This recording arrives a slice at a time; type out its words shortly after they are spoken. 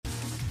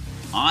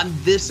On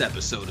this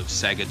episode of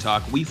SEGA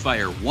Talk, we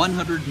fire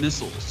 100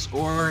 missiles,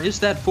 or is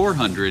that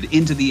 400,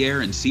 into the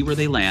air and see where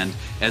they land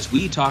as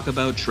we talk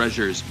about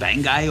Treasure's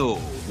Bangai-O.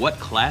 What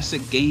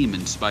classic game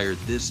inspired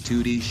this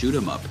 2D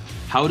shoot-'em-up?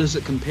 How does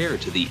it compare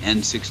to the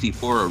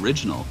N64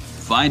 original?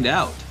 Find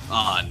out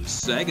on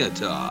SEGA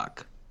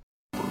Talk.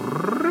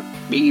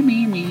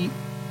 Me.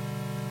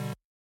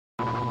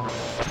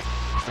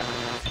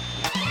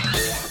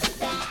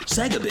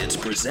 SEGA Bits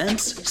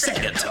presents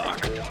SEGA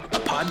Talk, a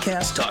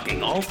podcast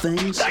talking all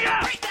things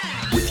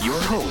SEGA with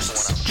your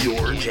hosts,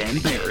 George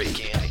and Barry.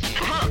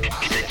 Look,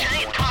 it's a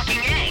giant talking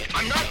egg.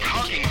 I'm not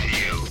talking to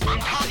you. I'm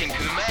talking to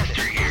the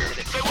master here.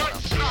 So what?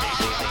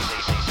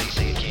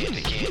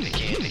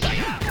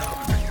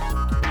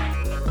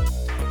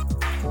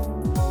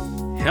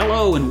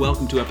 Hello and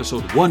welcome to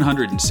episode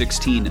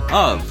 116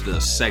 of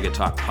the SEGA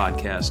Talk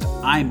podcast.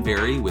 I'm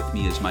Barry. With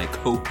me is my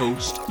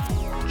co-host,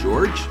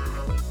 George.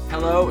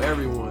 Hello,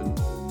 everyone.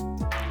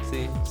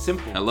 See,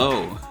 simple.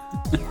 Hello.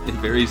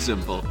 Very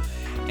simple.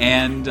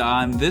 And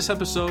on this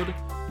episode,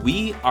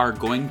 we are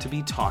going to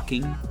be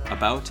talking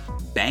about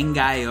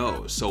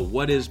Bangai-O. So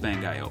what is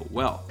Bangai-O?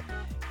 Well,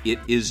 it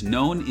is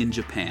known in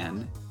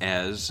Japan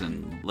as,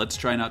 and let's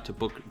try not to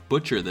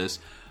butcher this,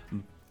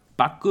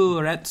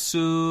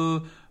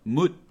 Bakuretsu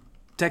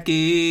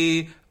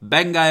Muteki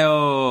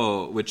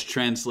Bangai-O, which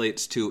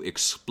translates to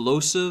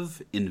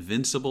explosive,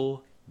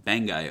 invincible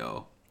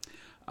Bangai-O.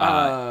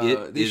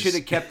 They should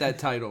have kept that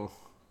title.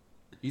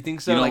 You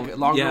think so? Like a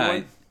longer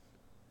one?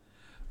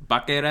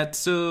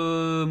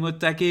 Bakuretsu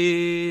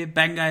Muteki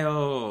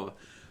Bangai-O.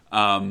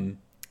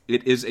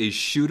 It is a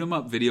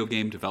shoot-'em-up video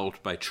game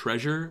developed by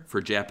Treasure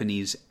for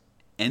Japanese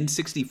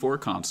N64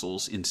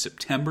 consoles in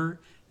September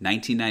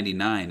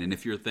 1999. And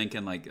if you're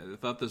thinking, like, I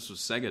thought this was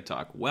SEGA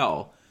Talk,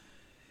 well,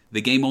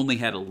 the game only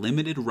had a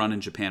limited run in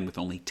Japan with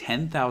only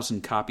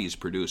 10,000 copies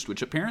produced,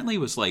 which apparently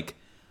was, like,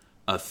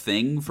 a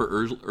thing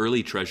for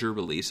early Treasure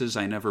releases.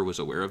 I never was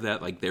aware of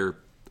that. Like, they're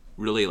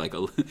really like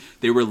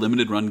they were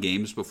limited run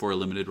games before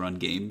limited run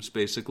games,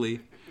 basically.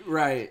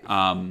 Right.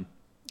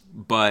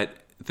 But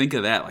think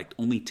of that, like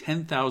only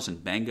 10,000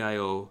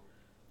 Bangai-O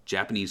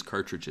Japanese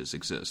cartridges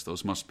exist.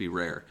 Those must be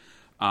rare.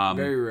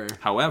 Very rare.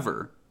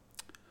 However,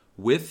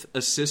 with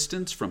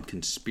assistance from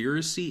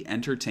Conspiracy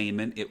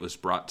Entertainment, it was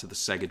brought to the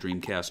Sega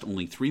Dreamcast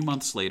only 3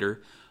 months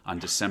later on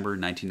December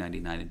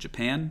 1999 in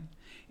Japan.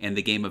 And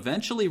the game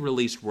eventually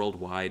released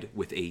worldwide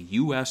with a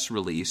U.S.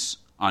 release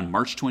on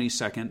March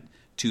 22nd,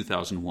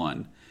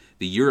 2001.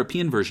 The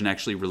European version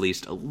actually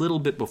released a little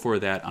bit before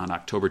that on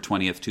October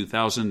 20th,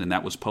 2000, and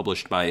that was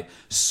published by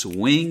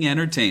Swing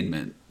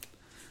Entertainment.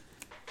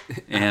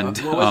 And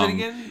what was it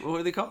again? What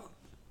were they called?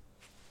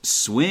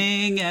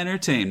 Swing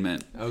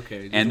Entertainment.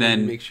 Okay, just and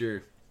then make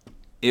sure.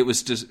 It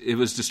was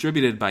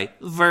distributed by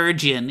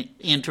Virgin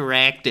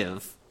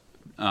Interactive.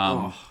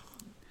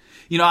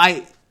 You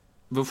know,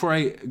 before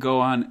I go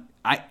on,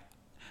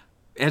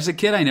 as a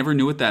kid, I never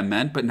knew what that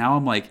meant, but now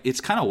I'm like,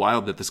 it's kind of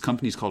wild that this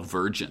company's called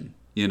Virgin,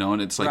 you know,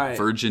 and it's like right.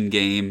 Virgin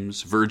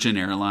Games, Virgin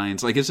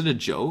Airlines. Like, is it a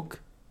joke?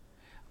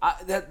 I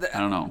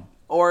don't know.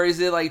 Or is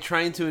it like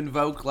trying to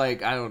invoke,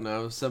 like, I don't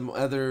know, some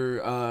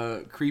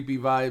other creepy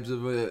vibes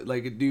of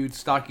a dude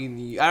stalking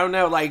the... I don't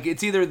know, like,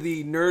 it's either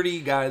the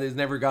nerdy guy that's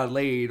never got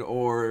laid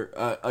or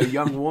a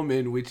young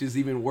woman, which is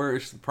even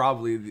worse,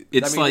 probably.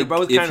 It's like they're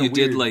both if kind you of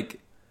did, weird. like...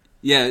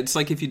 Yeah, it's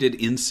like if you did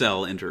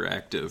Incel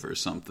Interactive or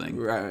something.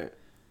 Right.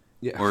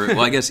 Yeah. Or, well,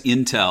 I guess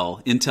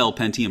Intel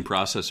Pentium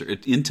processor.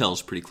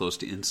 Intel's pretty close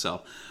to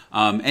Incel.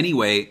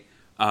 Anyway,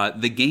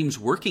 the game's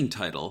working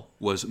title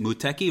was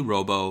Muteki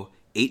Robo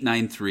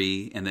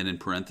 893, and then in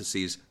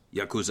parentheses,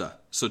 Yakuza.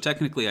 So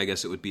technically, I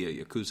guess it would be a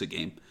Yakuza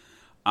game.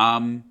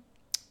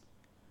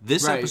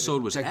 This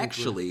episode was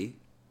actually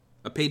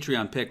a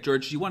Patreon pick.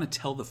 George, do you want to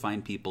tell the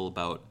fine people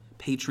about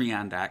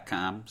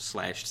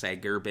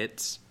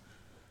patreon.com/SagerBits?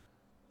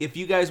 If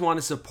you guys want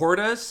to support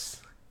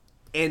us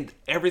and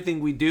everything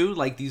we do,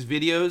 like these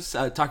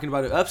videos talking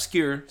about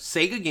obscure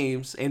Sega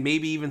games and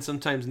maybe even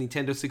sometimes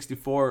Nintendo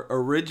 64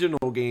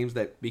 original games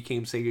that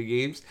became Sega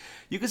games,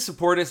 you can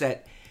support us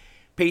at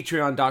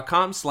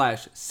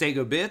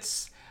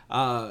patreon.com/SegaBits.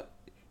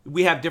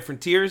 We have different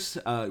tiers.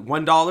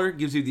 $1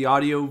 gives you the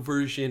audio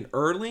version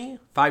early.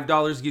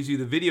 $5 gives you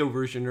the video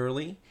version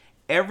early.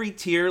 Every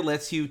tier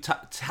lets you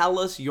tell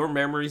us your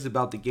memories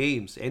about the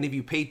games. And if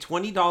you pay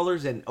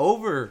 $20 and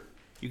over,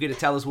 you get to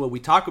tell us what we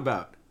talk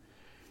about.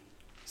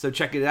 So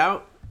check it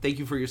out. Thank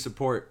you for your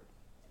support.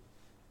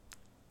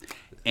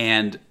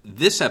 And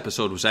this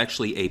episode was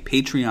actually a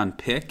Patreon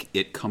pick.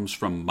 It comes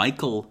from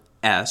Michael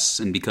S.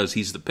 And because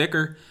he's the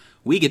picker,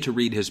 we get to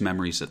read his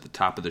memories at the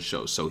top of the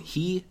show. So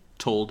he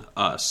told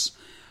us,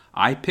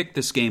 I picked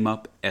this game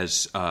up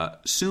as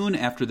soon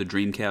after the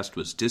Dreamcast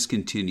was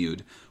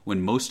discontinued,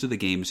 when most of the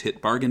games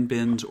hit bargain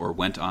bins or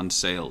went on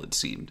sale, it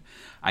seemed.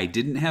 I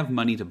didn't have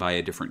money to buy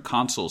a different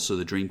console, so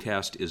the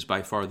Dreamcast is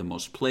by far the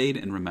most played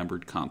and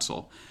remembered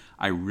console.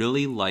 I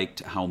really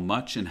liked how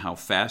much and how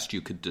fast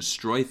you could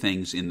destroy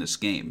things in this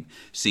game.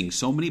 Seeing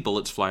so many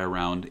bullets fly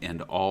around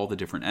and all the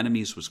different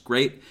enemies was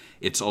great.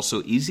 It's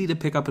also easy to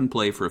pick up and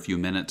play for a few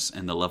minutes,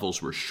 and the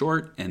levels were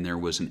short, and there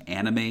was an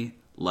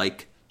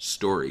anime-like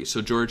story.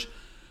 So, George,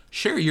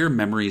 share your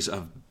memories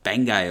of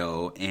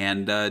Bangai-O,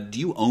 and do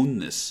you own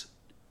this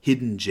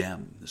hidden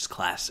gem, this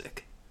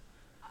classic?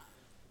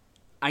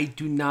 I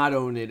do not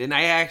own it, and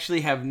I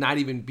actually have not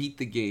even beat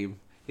the game.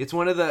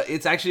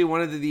 It's actually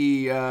one of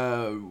the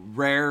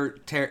rare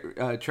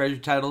treasure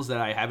titles that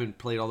I haven't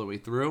played all the way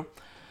through.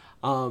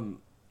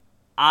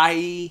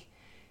 My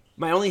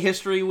only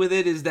history with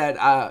it is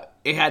that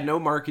it had no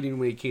marketing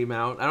when it came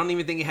out. I don't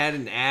even think it had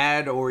an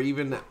ad or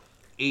even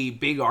a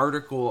big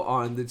article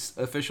on the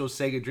official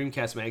Sega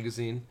Dreamcast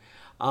magazine.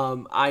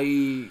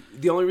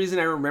 The only reason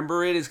I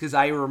remember it is because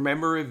I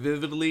remember it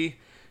vividly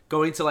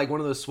going to like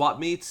one of those swap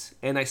meets,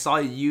 and I saw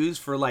it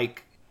used for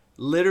like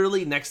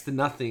literally next to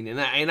nothing,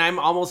 and I'm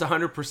almost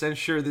 100%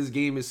 sure this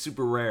game is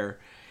super rare.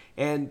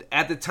 And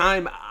at the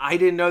time, I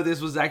didn't know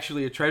this was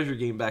actually a treasure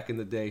game back in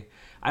the day.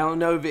 I don't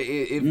know if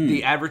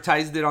they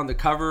advertised it on the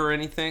cover or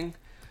anything.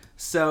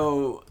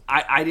 So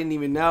I didn't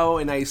even know,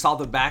 and I saw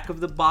the back of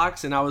the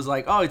box, and I was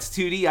like, oh, it's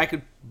 2D. I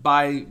could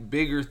buy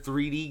bigger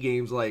 3D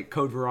games like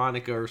Code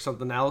Veronica or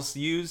something else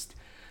used.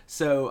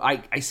 So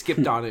I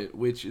skipped on it,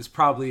 which is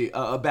probably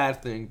a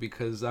bad thing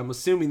because I'm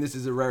assuming this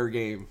is a rare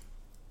game.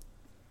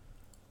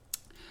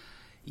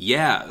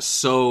 Yeah,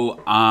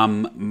 so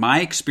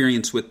my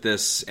experience with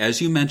this,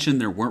 as you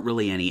mentioned, there weren't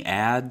really any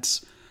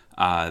ads.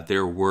 I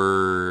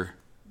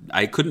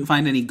couldn't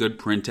find any good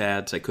print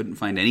ads. I couldn't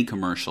find any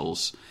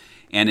commercials.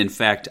 And in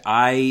fact,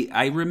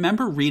 I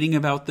remember reading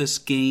about this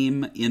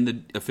game in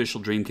the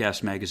official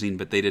Dreamcast magazine,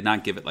 but they did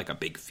not give it like a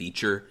big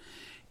feature.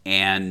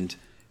 And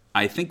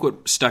I think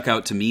what stuck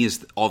out to me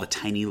is all the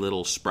tiny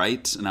little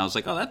sprites, and I was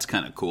like, oh, that's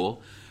kind of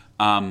cool.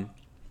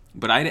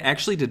 But I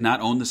actually did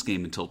not own this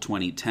game until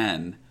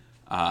 2010.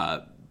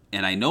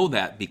 And I know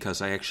that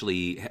because I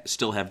actually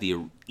still have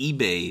the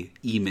eBay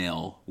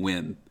email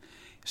win.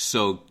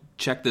 So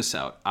check this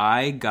out.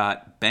 I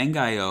got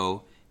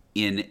Bangai-O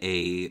in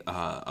a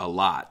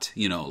lot,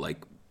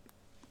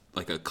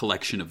 like a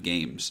collection of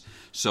games.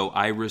 So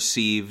I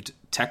received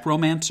Tech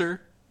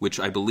Romancer, which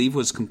I believe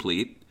was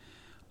complete.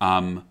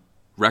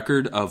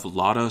 Record of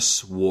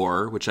Lotus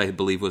War, which I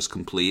believe was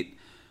complete.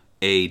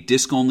 A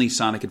disc-only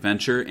Sonic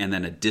Adventure, and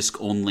then a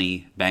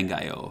disc-only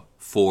Bangai-O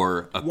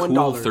for a $1.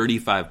 cool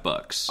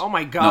 $35. Oh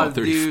my god, no,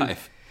 35. dude!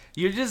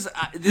 You're just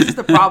this is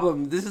the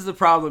problem. This is the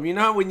problem. You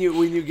know when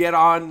you get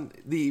on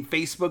the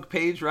Facebook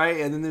page,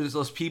 right? And then there's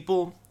those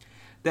people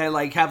that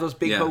like have those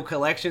big whole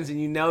collections, and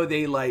you know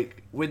they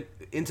like went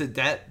into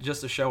debt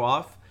just to show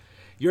off.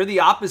 You're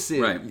the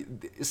opposite.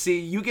 Right. See,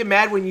 you get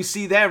mad when you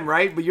see them,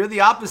 right? But you're the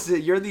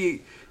opposite. You're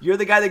the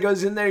guy that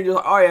goes in there and you're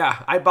like, oh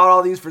yeah, I bought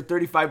all these for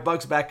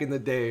 $35 back in the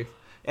day,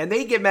 and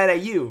they get mad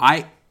at you.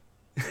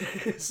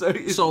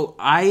 So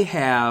I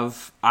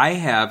have,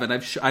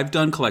 and I've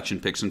done collection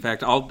picks. In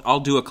fact, I'll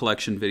do a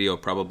collection video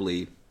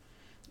probably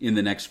in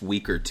the next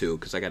week or two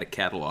because I got to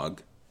catalog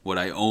what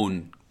I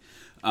own.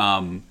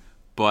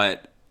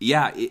 But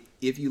yeah,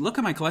 if you look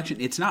at my collection,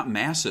 it's not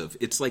massive.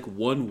 It's like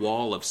one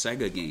wall of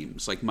Sega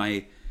games. Like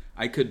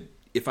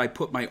if I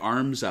put my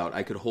arms out,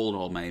 I could hold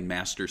all my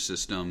Master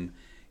System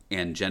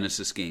and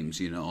Genesis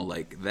games,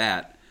 like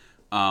that.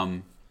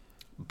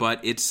 But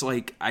it's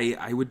like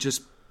I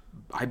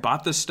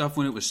bought this stuff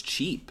when it was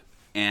cheap,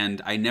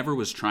 and I never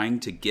was trying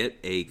to get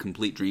a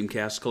complete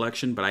Dreamcast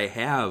collection, but I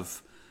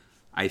have,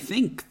 I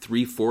think,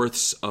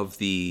 3/4 of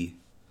the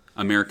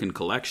American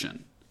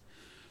collection.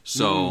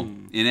 So,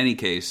 in any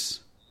case,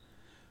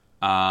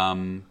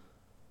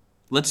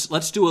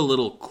 let's do a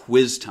little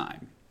quiz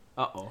time.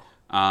 Uh-oh.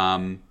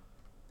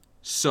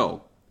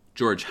 So,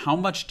 George, how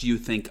much do you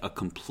think a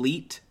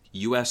complete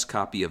U.S.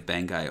 copy of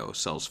Bangai-O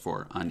sells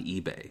for on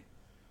eBay?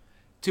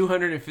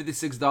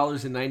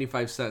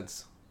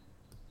 $256.95.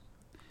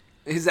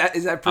 Is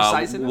that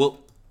precise enough?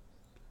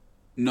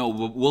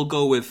 We'll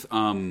go with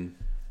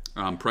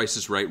Price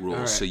is Right rules.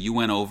 Right. So you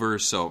went over.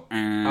 So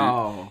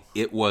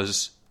it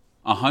was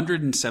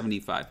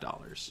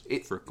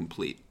 $175 for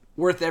complete.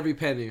 Worth every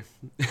penny.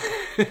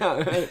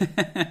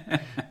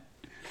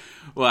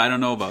 Well, I don't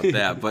know about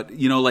that, but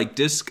like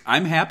disc.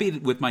 I'm happy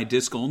with my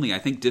disc only. I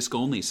think disc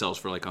only sells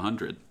for like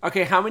 $100.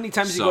 Okay, how many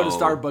times do you go to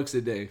Starbucks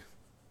a day?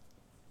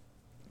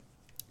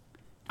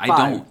 I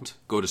don't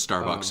go to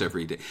Starbucks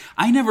every day.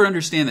 I never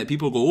understand that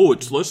people go, oh,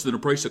 it's less than the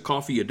price of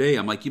coffee a day.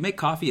 I'm like, you make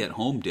coffee at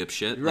home,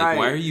 dipshit. Right. Like,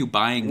 why are you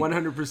buying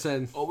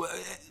 100%? Oh,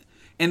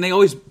 and they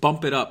always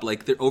bump it up.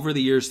 Like over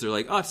the years, they're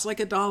like, oh, it's like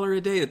 $1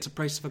 a day. It's the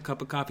price of a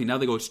cup of coffee. Now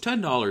they go, it's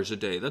 $10 a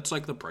day. That's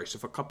like the price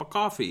of a cup of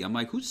coffee. I'm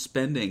like, who's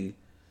spending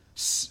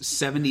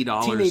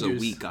 $70 a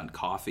week on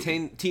coffee?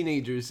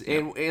 Teenagers.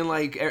 Yeah. And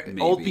like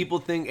old people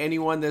think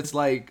anyone that's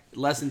like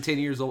less than 10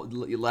 years old,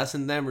 less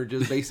than them, are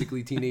just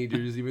basically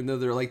teenagers, even though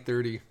they're like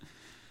 30.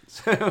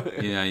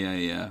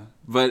 Yeah.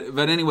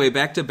 But anyway,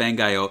 back to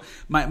Bangai-O.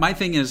 My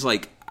thing is,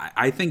 like,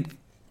 I think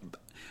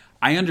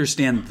I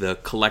understand the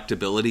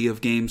collectability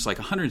of games. Like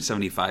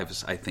 175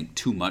 is, I think,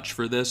 too much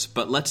for this.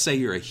 But let's say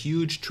you're a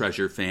huge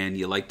Treasure fan.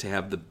 You like to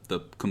have the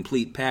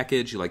complete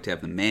package. You like to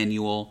have the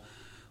manual.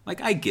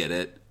 Like, I get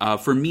it.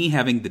 For me,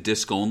 having the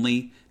disc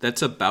only,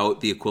 that's about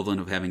the equivalent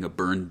of having a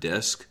burned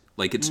disc.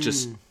 Like, it's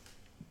just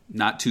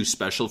not too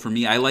special for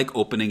me. I like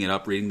opening it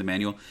up, reading the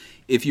manual.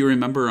 If you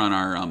remember on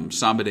our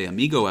Samba de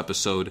Amigo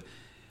episode,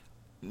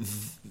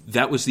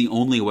 that was the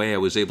only way I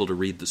was able to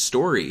read the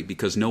story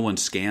because no one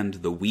scanned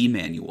the Wii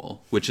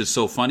manual, which is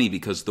so funny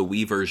because the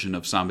Wii version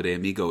of Samba de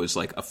Amigo is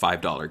like a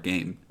 $5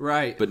 game.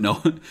 Right. But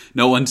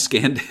no one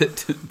scanned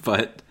it.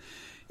 But,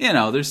 you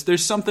know,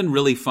 there's something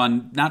really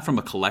fun, not from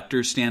a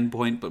collector's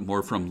standpoint, but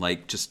more from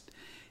like just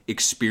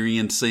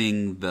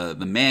experiencing the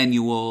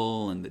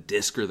manual and the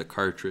disc or the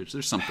cartridge.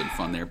 There's something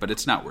fun there, but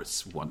it's not worth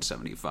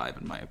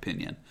 $175 in my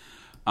opinion.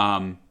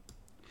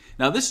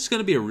 Now, this is going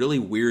to be a really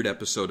weird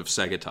episode of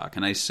Sega Talk,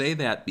 and I say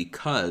that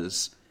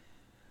because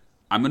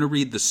I'm going to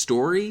read the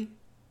story,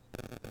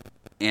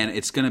 and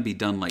it's going to be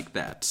done like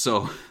that.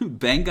 So,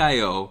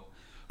 Bangai-O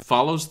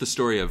follows the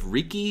story of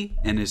Riki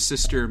and his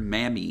sister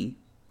Mamie,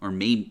 or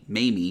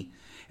Mamie,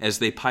 as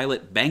they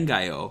pilot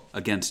Bangai-O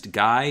against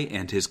Guy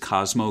and his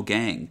Cosmo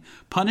gang,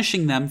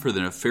 punishing them for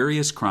the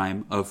nefarious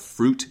crime of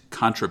fruit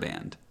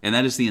contraband. And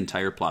that is the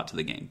entire plot to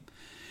the game.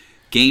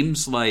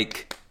 Games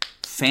like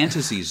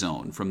Fantasy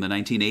Zone from the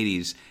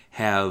 1980s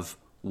have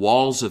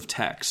walls of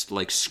text,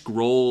 like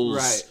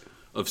scrolls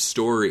of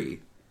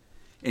story.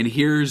 And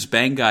here's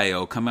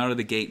Bangai-O come out of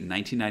the gate in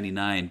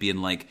 1999 being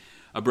like,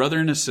 a brother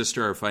and a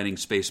sister are fighting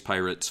space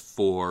pirates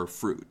for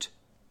fruit.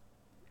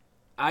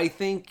 I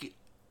think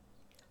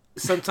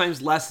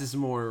sometimes less is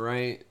more,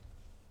 right?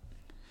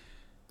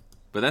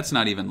 But that's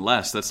not even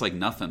less. That's like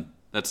nothing.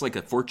 That's like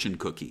a fortune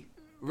cookie.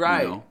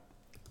 Right. You know?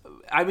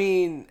 I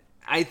mean,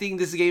 I think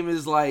this game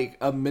is like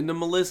a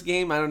minimalist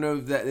game. I don't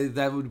know if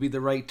that would be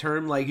the right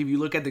term. Like, if you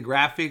look at the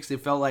graphics,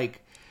 it felt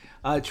like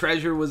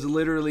Treasure was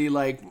literally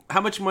like, how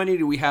much money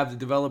do we have to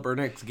develop our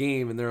next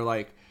game? And they're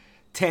like,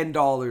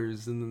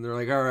 $10. And then they're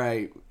like, all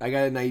right, I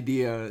got an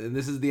idea. And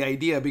this is the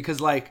idea.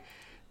 Because, like,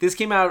 this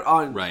came out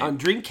on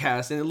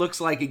Dreamcast, and it looks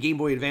like a Game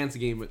Boy Advance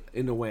game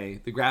in a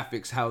way. The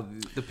graphics, how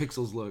the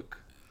pixels look.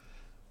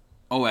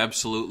 Oh,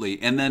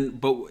 absolutely. And then,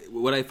 but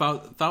what I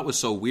thought was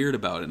so weird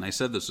about it, and I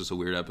said this was a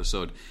weird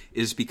episode,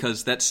 is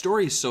because that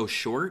story is so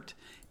short,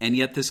 and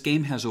yet this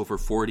game has over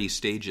 40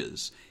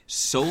 stages.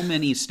 So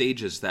many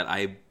stages that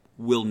I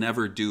will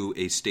never do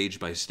a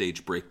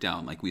stage-by-stage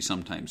breakdown like we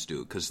sometimes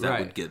do, because that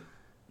would get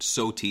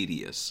so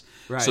tedious.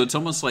 Right. So it's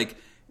almost like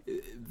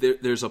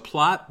there's a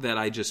plot that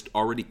I just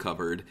already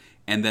covered,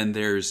 and then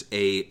there's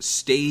a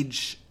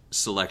stage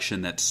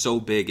selection that's so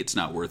big it's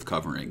not worth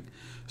covering.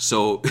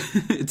 So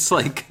it's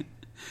like...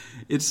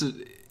 It's a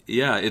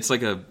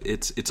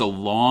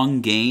long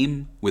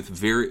game with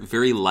very,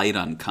 very light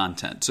on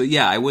content. So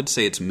yeah, I would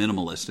say it's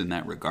minimalist in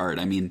that regard.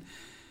 I mean,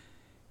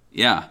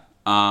 yeah.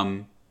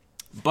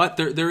 But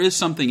there is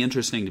something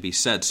interesting to be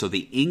said. So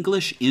the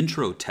English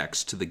intro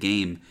text to the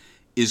game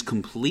is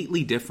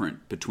completely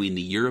different between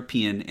the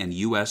European and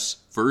US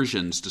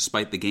versions,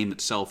 despite the game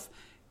itself,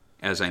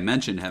 as I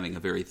mentioned, having a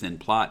very thin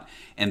plot.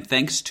 And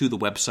thanks to the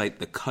website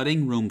The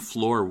Cutting Room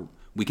Floor,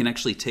 we can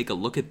actually take a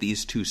look at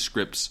these two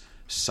scripts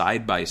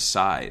side by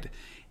side,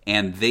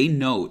 and they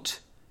note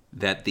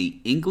that the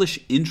English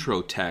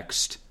intro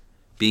text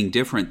being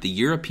different, the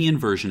European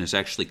version is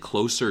actually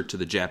closer to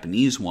the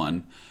Japanese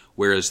one,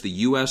 whereas the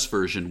US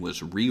version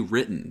was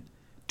rewritten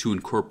to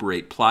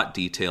incorporate plot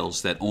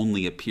details that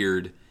only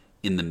appeared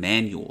in the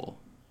manual.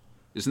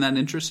 Isn't that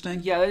interesting?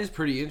 Yeah, that is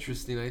pretty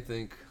interesting, I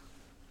think.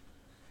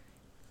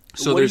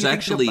 So there's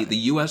actually, the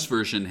US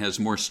version has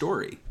more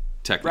story,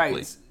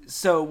 technically. Right.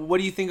 So what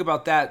do you think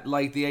about that?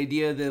 Like, the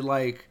idea that,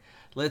 like,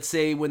 let's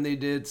say when they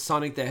did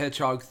Sonic the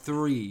Hedgehog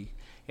 3,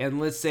 and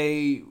let's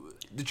say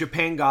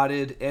Japan got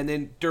it, and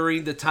then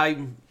during the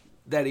time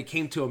that it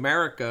came to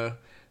America,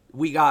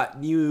 we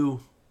got new,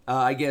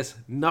 I guess,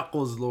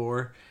 Knuckles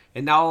lore,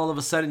 and now all of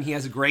a sudden he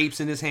has grapes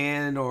in his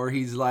hand, or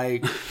he's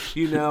like,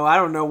 you know, I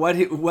don't know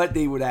what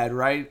they would add,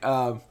 right?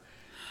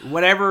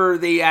 Whatever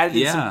they added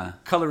in some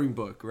coloring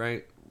book,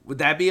 right? Would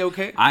that be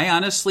okay? I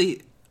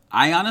honestly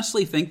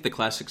think the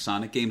classic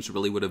Sonic games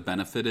really would have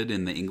benefited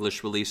in the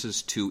English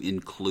releases to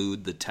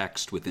include the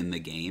text within the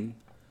game.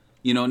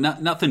 You know,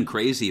 nothing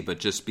crazy, but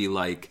just be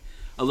like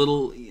a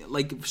little,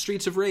 like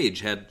Streets of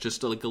Rage had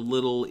just like a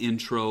little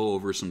intro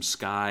over some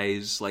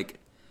skies. Like,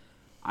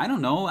 I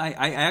don't know.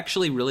 I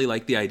actually really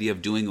like the idea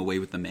of doing away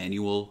with the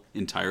manual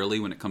entirely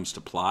when it comes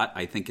to plot.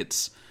 I think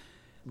it's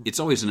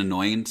always an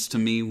annoyance to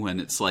me when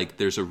it's like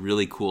there's a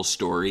really cool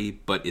story,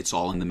 but it's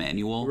all in the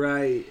manual.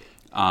 Right.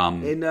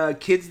 And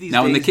kids these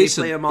days,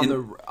 they play them on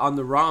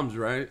the ROMs,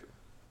 right?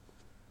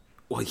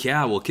 Well,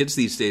 yeah. Well, kids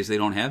these days, they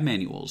don't have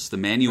manuals. The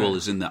manual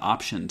is in the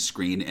options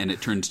screen, and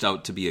it turns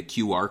out to be a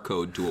QR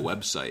code to a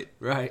website.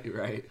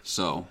 Right.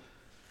 So,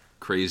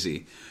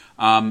 crazy.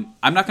 I'm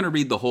not going to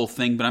read the whole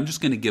thing, but I'm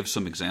just going to give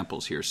some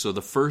examples here. So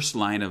the first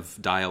line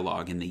of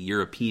dialogue in the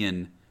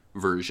European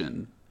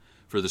version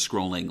for the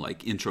scrolling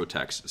like intro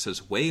text. It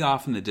says, way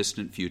off in the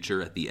distant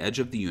future at the edge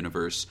of the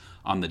universe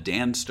on the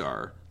Dan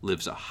Star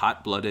lives a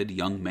hot-blooded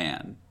young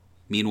man.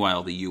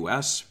 Meanwhile, the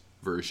US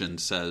version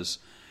says,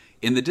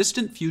 in the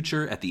distant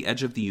future at the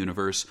edge of the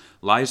universe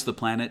lies the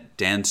planet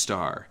Dan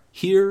Star.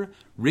 Here,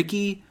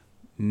 Ricky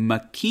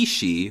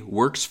Makishi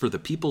works for the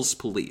People's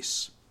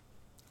Police.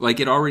 Like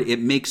it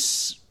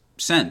makes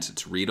sense.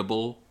 It's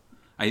readable.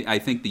 I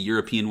think the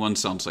European one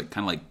sounds like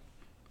kind of like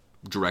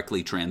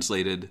directly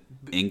translated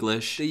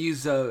English. They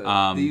use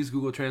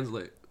Google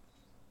Translate.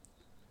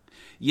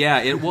 Yeah,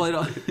 it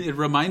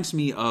reminds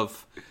me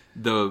of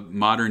the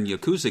modern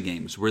Yakuza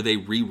games where they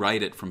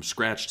rewrite it from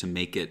scratch to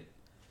make it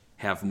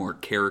have more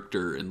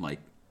character and like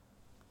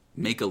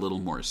make a little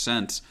more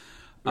sense.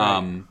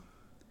 Right.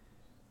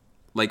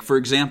 Like for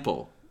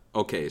example,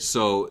 okay,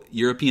 so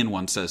European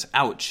one says,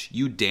 "Ouch,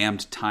 you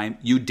damned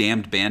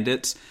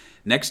bandits.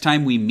 Next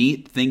time we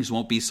meet, things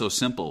won't be so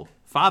simple.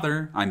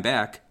 Father, I'm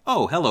back.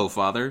 Oh, hello,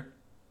 Father."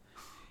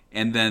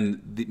 And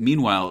then,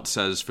 meanwhile, it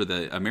says for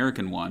the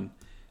American one,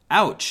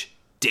 "Ouch,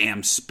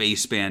 damn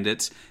space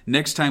bandits.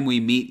 Next time we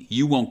meet,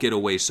 you won't get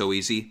away so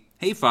easy.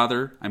 Hey,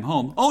 Father, I'm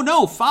home. Oh,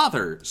 no,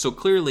 Father." So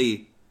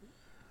clearly,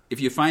 if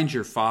you find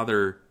your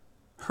father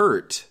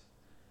hurt,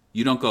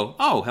 you don't go,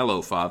 "Oh,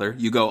 hello, Father."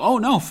 You go, "Oh,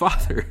 no,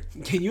 Father."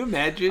 Can you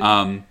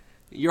imagine?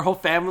 Your whole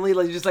family,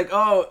 like, just like,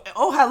 oh,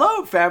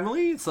 hello,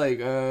 family. It's like,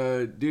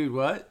 dude,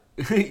 what?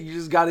 You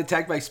just got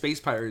attacked by space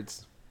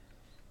pirates.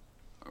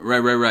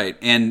 Right.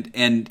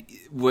 And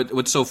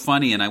what's so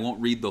funny, and I won't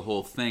read the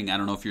whole thing. I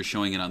don't know if you're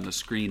showing it on the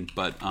screen,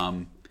 but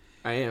I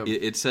am.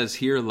 It says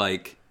here,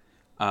 like,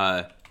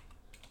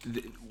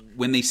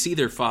 when they see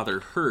their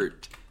father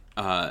hurt,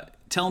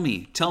 tell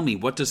me,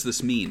 what does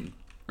this mean?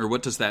 Or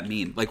what does that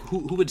mean? Like,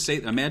 who would say,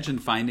 imagine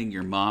finding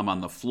your mom on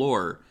the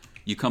floor,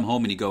 you come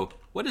home and you go,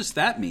 what does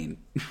that mean?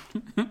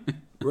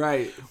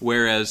 Right.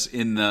 Whereas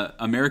in the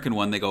American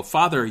one, they go,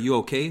 "Father, are you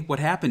okay? What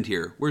happened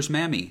here? Where's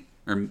Mammy?"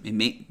 Or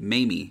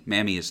Mamie.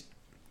 Mammy is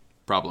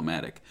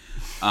problematic.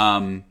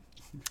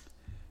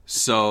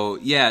 So,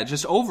 yeah,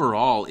 just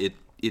overall, it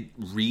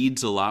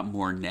reads a lot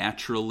more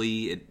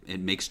naturally.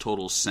 It makes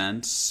total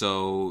sense.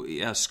 So,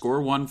 yeah,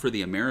 score 1 for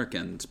the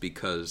Americans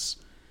because,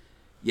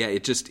 yeah,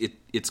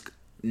 it's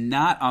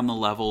not on the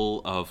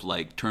level of,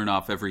 like, turn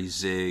off every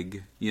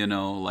zig,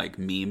 like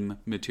meme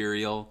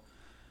material.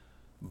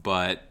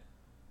 But,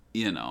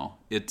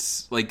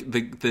 it's like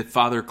the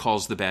father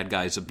calls the bad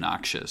guys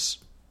obnoxious.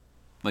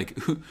 Like,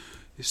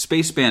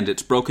 space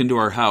bandits broke into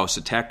our house,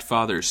 attacked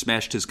father,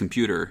 smashed his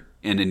computer.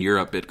 And in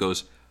Europe it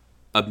goes,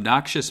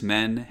 obnoxious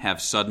men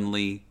have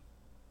suddenly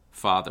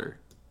father.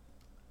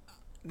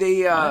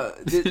 So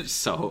this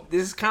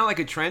is kind of like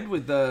a trend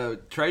with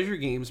the treasure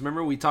games.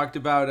 Remember we talked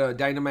about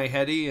Dynamite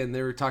Heady, and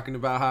they were talking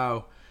about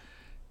how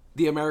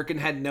the American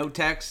had no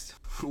text,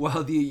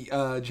 while the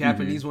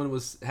Japanese one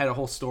had a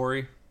whole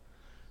story.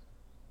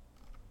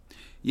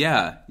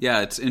 Yeah,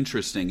 it's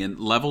interesting. And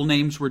level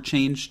names were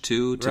changed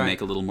too to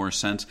make a little more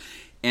sense.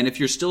 And if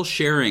you're still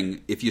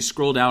sharing, if you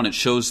scroll down, it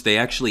shows they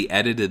actually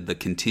edited the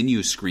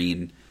continue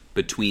screen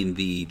between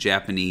the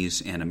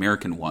Japanese and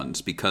American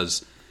ones,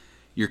 because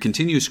your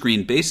continue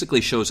screen basically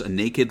shows a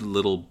naked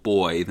little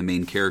boy, the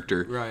main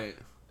character,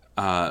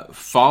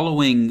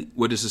 following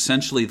what is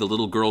essentially the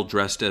little girl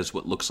dressed as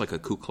what looks like a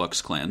Ku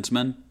Klux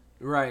Klansman.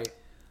 Right.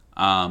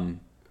 And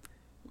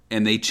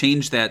they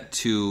changed that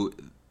to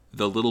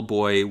the little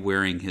boy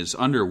wearing his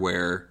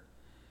underwear,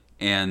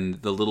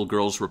 and the little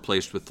girl's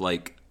replaced with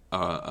like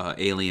a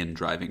alien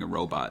driving a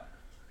robot.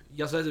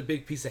 He also has a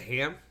big piece of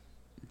ham,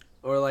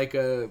 or like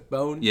a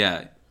bone.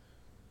 Yeah.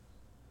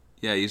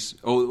 He's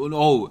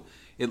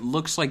it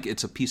looks like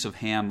it's a piece of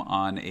ham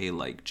on a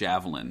like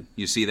javelin.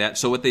 You see that?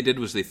 So what they did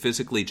was they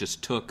physically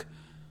just took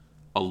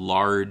a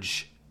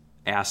large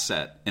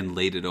asset and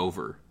laid it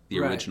over the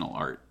original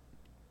art.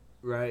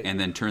 Right. And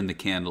then turned the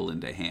candle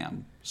into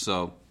ham.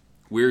 So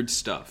weird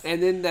stuff.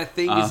 And then that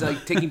thing is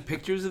like taking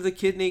pictures of the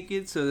kid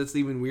naked, so that's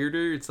even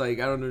weirder. It's like,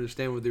 I don't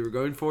understand what they were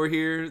going for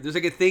here. There's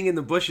like a thing in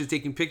the bushes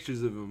taking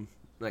pictures of him.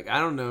 Like, I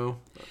don't know.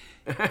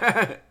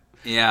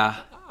 Yeah.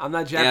 I'm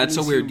not Japanese. Yeah, it's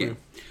a weird game.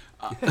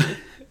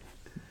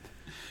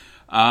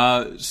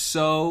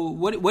 So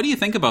what do you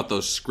think about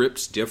those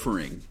scripts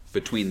differing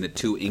between the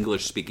two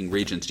English-speaking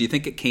regions? Do you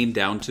think it came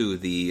down to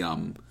the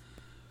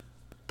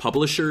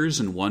publishers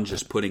and one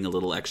just putting a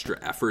little extra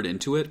effort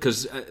into it?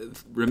 Because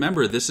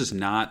remember, this is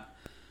not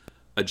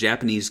a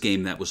Japanese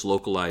game that was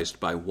localized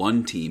by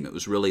one team. It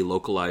was really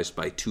localized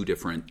by two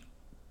different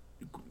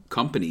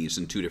companies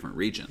in two different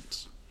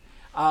regions.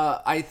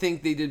 I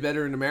think they did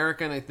better in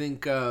America, and I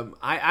think I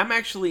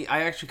actually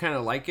kind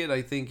of like it.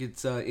 I think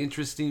it's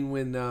interesting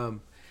when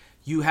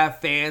you have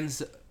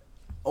fans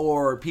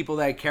or people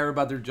that care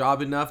about their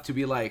job enough to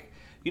be like,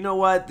 you know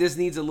what, this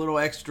needs a little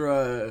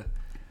extra,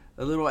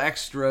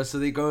 so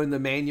they go in the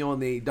manual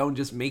and they don't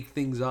just make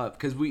things up.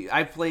 Because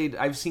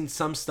I've seen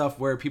some stuff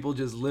where people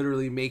just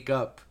literally make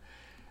up.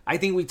 I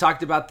think we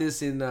talked about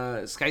this in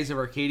Skies of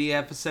Arcadia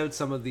episode,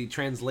 some of the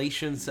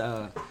translations.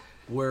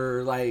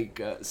 were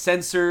like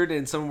censored,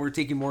 and some were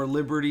taking more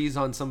liberties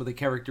on some of the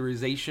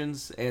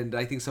characterizations, and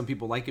I think some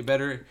people like it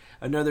better.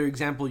 Another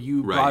example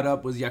you brought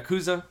up was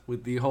Yakuza,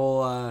 with the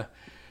whole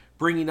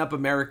bringing up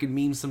American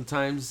memes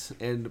sometimes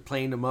and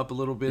playing them up a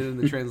little bit in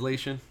the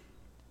translation.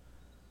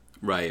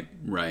 Right.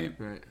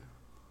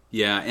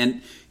 Yeah,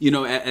 and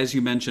as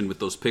you mentioned with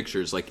those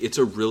pictures, like it's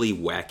a really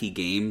wacky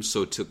game,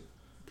 so to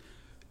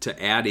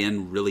add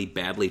in really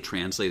badly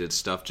translated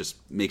stuff just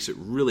makes it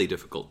really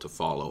difficult to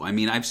follow. I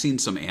mean, I've seen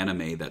some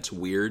anime that's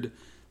weird,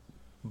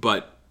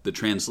 but the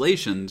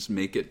translations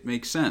make it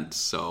make sense.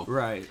 So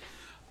right.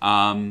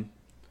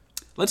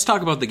 Let's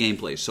talk about the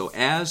gameplay. So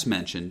as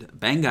mentioned,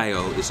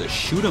 Bangai-O is a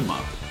shoot 'em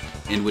up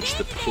in which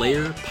the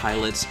player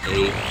pilots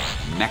a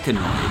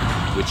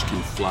mechanoid, which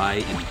can fly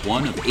in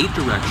one of 8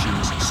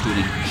 directions,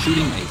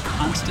 shooting a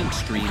constant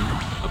stream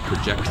of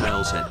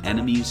projectiles at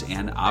enemies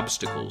and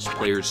obstacles.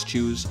 Players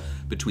choose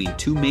between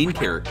 2 main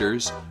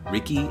characters,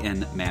 Ricky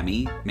and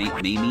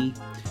Mamie,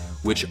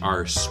 which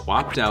are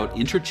swapped out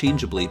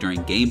interchangeably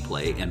during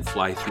gameplay and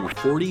fly through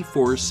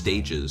 44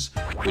 stages,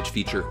 which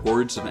feature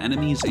hordes of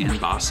enemies and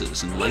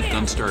bosses. And like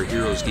Gunstar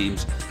Heroes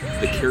games,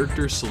 the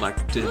character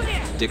selected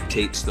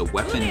dictates the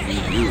weapon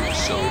you use.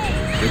 So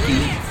Ricky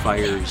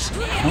fires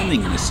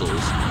homing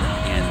missiles,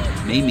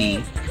 and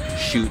Mamie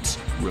shoots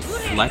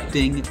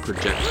reflecting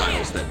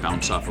projectiles that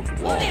bounce off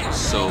of walls.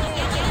 So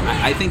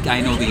I think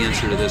I know the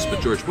answer to this, but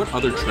George, what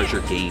other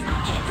treasure game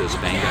does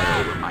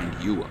Bangai-O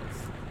remind you of?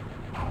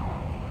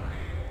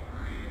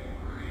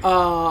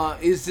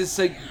 Is this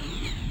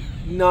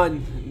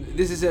none?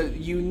 This is a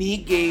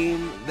unique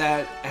game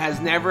that has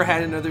never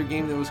had another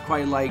game that was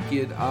quite like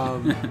it.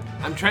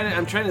 I'm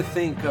trying to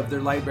think of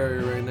their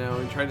library right now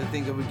and trying to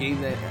think of a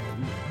game that.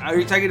 Are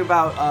you talking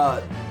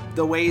about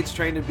the way it's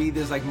trying to be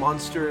this like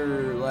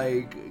monster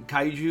like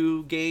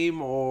kaiju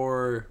game,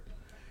 or?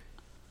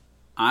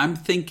 I'm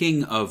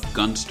thinking of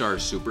Gunstar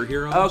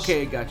Superheroes.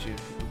 Okay, got you.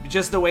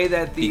 Just the way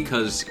that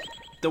because.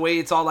 The way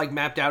it's all like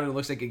mapped out and it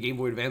looks like a Game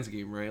Boy Advance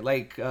game, right?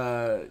 Like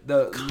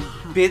the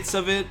bits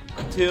of it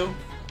too.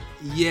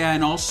 Yeah,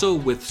 and also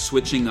with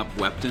switching up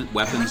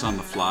weapons on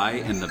the fly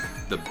and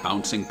the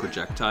bouncing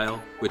projectile,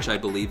 which I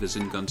believe is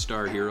in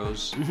Gunstar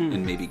Heroes,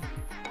 and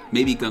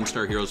maybe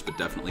Gunstar Heroes, but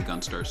definitely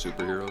Gunstar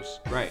Superheroes.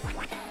 Right.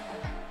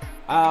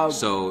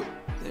 So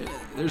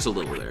there's a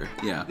little there,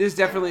 yeah. This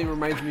definitely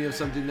reminds me of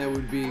something that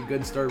would be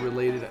Gunstar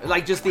related,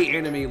 like just the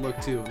anime look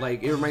too.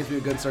 Like it reminds me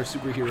of Gunstar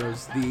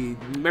Superheroes.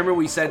 Remember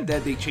we said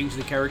that they changed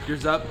the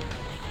characters up.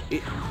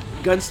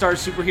 Gunstar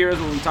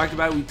Superheroes, when we talked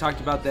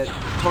about that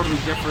totally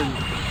different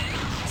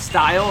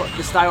style.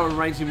 The style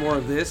reminds me more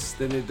of this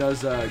than it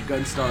does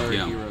Gunstar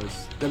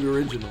Heroes, the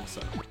original.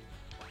 So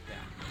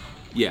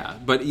yeah,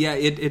 but yeah,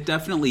 it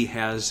definitely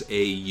has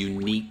a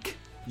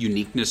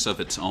uniqueness of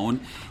its own.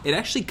 It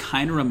actually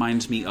kind of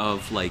reminds me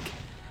of like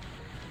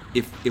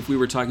if we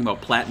were talking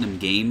about Platinum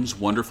Games,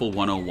 Wonderful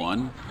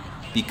 101,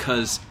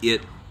 because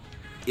it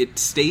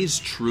stays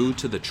true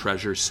to the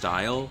treasure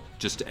style,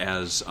 just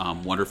as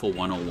Wonderful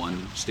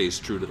 101 stays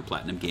true to the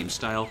Platinum Games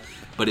style,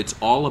 but it's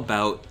all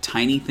about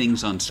tiny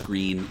things on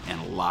screen and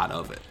a lot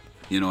of it.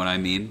 You know what I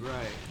mean?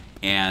 right.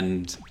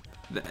 And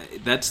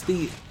that's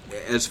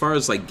as far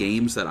as like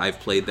games that I've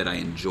played that I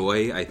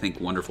enjoy, I think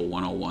Wonderful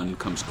 101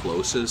 comes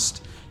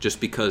closest, just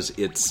because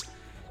it's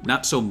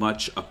not so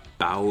much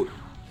about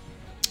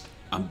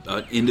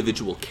an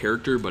individual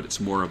character, but it's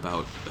more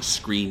about a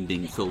screen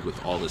being filled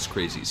with all this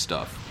crazy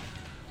stuff.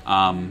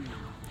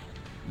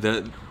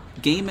 The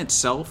game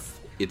itself,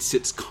 it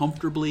sits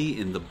comfortably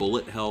in the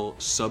bullet hell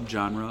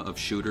subgenre of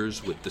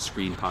shooters, with the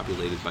screen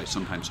populated by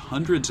sometimes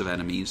hundreds of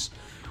enemies,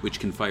 which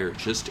can fire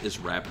just as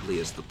rapidly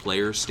as the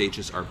player.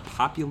 Stages are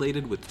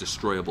populated with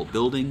destroyable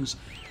buildings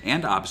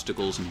and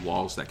obstacles and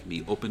walls that can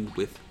be opened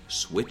with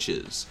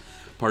switches.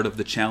 Part of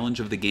the challenge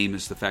of the game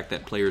is the fact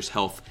that players'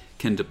 health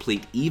can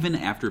deplete even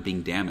after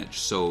being damaged,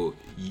 so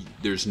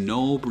there's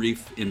no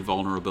brief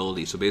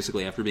invulnerability. So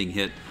basically, after being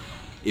hit,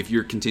 if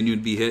you're continuing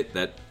to be hit,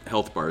 that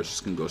health bar is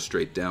just going to go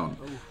straight down.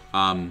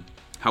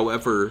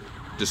 However,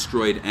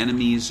 destroyed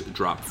enemies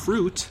drop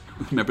fruit.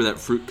 Remember that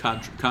fruit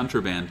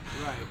contraband,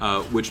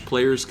 right. Which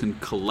players can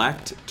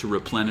collect to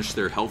replenish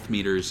their health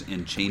meters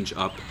and charge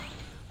up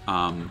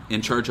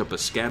a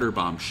scatter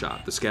bomb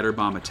shot. The scatter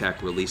bomb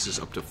attack releases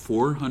up to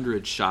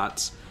 400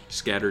 shots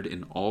scattered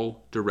in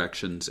all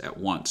directions at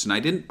once. And I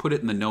didn't put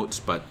it in the notes,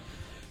 but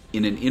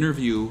in an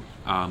interview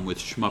with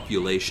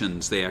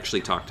Shmupulations, they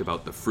actually talked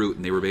about the fruit,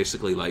 and they were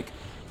basically like,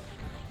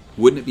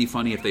 wouldn't it be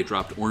funny if they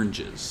dropped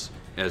oranges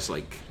as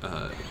like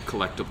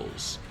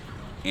collectibles?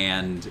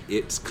 And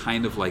it's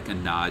kind of like a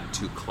nod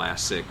to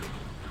classic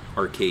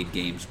arcade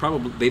games.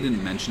 Probably they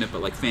didn't mention it,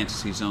 but like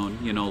Fantasy Zone,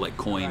 like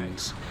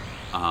coins,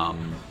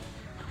 right.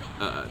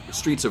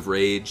 Streets of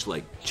Rage,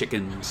 like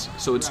chickens.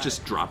 So it's right.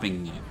 just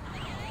dropping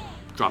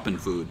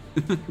food.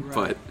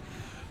 Right.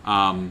 But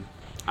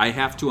I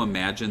have to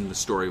imagine the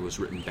story was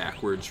written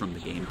backwards from the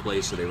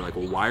gameplay. So they were like,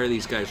 well, why are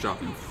these guys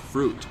dropping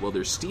fruit? Well,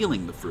 they're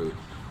stealing the fruit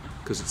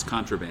because it's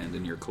contraband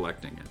and you're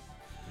collecting it.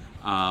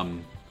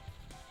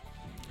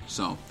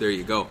 So there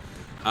you go.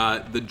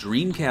 The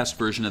Dreamcast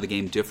version of the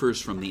game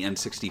differs from the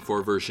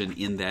N64 version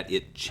in that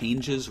it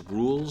changes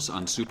rules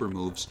on super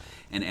moves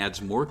and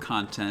adds more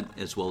content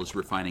as well as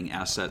refining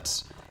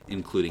assets,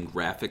 including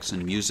graphics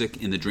and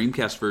music. In the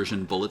Dreamcast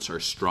version, bullets are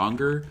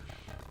stronger,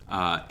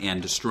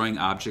 and destroying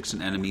objects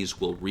and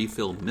enemies will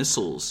refill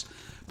missiles,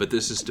 but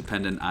this is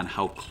dependent on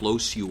how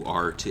close you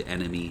are to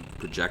enemy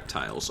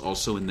projectiles.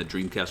 Also in the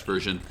Dreamcast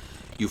version,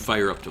 you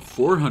fire up to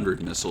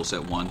 400 missiles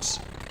at once,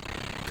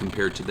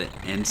 compared to the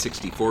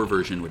N64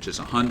 version, which is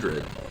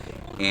 100.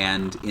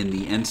 And in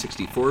the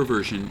N64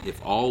 version,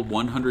 if all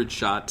 100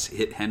 shots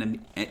hit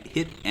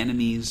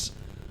enemies,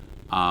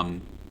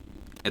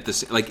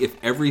 if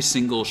every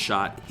single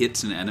shot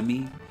hits an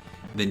enemy,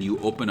 then you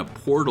open a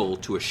portal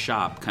to a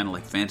shop, kind of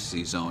like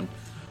Fantasy Zone,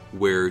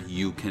 where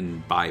you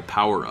can buy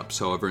power-ups.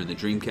 However, in the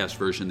Dreamcast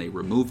version, they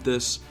removed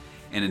this,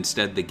 and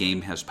instead the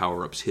game has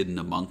power-ups hidden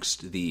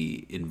amongst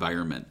the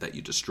environment that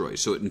you destroy.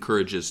 So it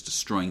encourages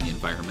destroying the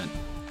environment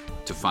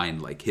to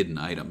find like hidden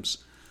items.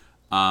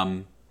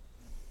 So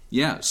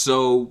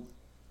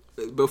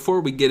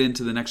before we get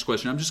into the next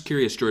question, I'm just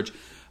curious, George,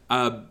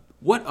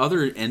 what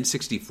other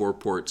N64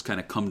 ports kind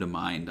of come to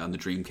mind on the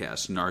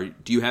Dreamcast? And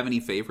do you have any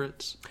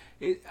favorites?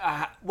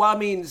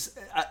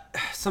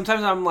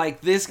 Sometimes I'm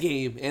like, this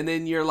game, and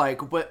then you're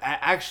like, but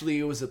actually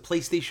it was a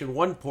PlayStation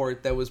 1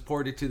 port that was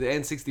ported to the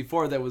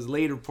N64 that was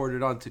later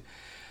ported onto...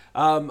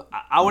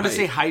 I want to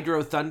say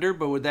Hydro Thunder,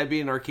 but would that be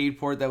an arcade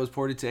port that was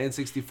ported to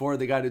N64?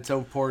 They got its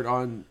own port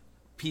on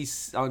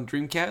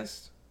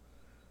Dreamcast?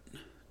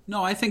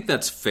 No, I think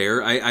that's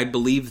fair. I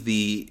believe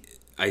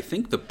I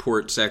think the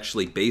port's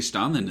actually based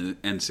on the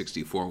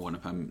N64 one,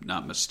 if I'm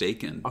not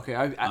mistaken. Okay,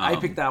 I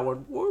picked that one.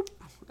 Whoop.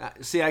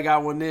 See, I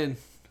got one in.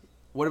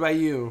 What about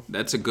you?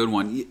 That's a good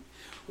one.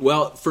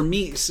 Well, for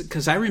me,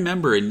 because I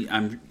remember, and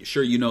I'm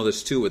sure you know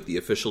this too, with the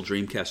official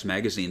Dreamcast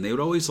magazine, they would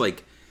always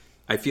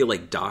I feel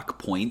like dock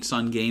points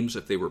on games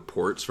if they were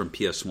ports from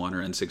PS1 or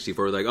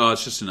N64. Like, oh,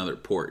 it's just another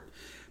port.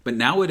 But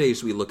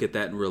nowadays we look at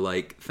that and we're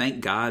like,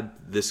 thank God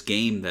this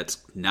game that's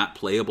not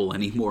playable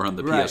anymore on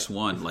the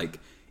PS1. Like,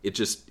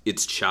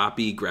 it's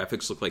choppy,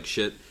 graphics look like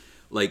shit.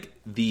 Like,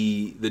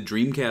 the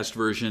Dreamcast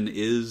version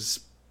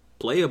is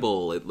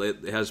playable.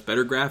 It has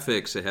better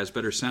graphics. It has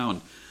better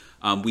sound.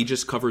 We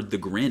just covered The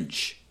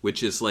Grinch,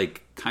 which is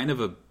like kind of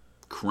a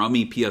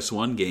crummy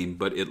PS1 game,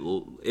 but it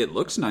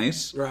looks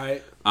nice.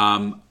 Right.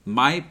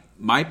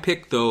 My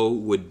pick though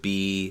would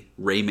be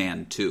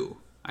Rayman 2.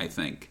 I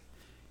think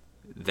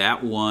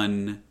that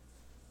one.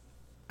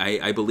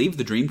 I believe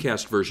the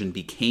Dreamcast version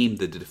became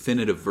the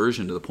definitive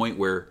version to the point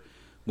where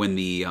when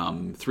the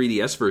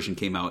 3DS version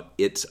came out,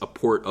 it's a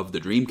port of the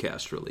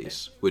Dreamcast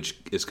release, which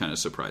is kind of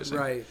surprising.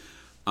 Right.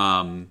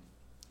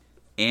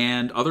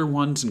 And other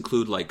ones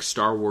include like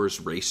Star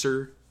Wars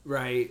Racer.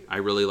 Right. I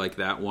really like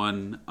that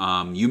one.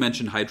 You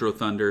mentioned Hydro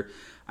Thunder.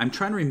 I'm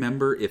trying to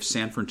remember if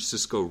San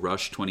Francisco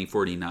Rush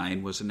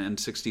 2049 was an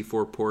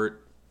N64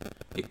 port.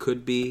 It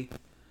could be.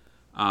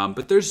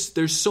 But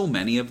there's so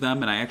many of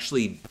them, and I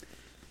actually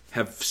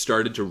have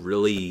started to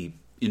really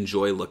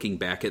enjoy looking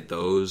back at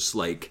those.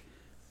 Like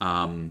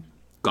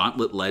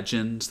Gauntlet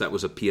Legends, that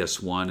was a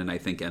PS1 and I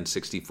think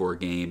N64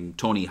 game.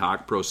 Tony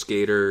Hawk Pro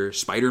Skater,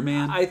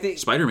 Spider-Man. I think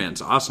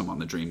Spider-Man's awesome on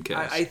the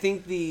Dreamcast. I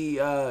think the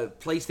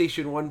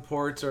PlayStation 1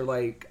 ports are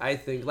like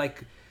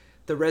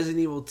the Resident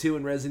Evil 2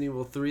 and Resident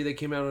Evil 3 that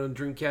came out on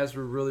Dreamcast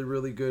were really,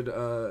 really good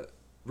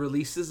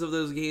releases of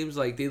those games.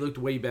 Like, they looked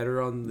way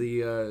better on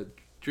the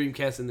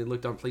Dreamcast than they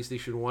looked on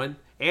PlayStation 1.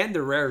 And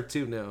they're rare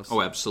too now. So.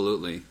 Oh,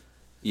 absolutely.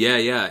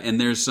 Yeah. And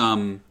there's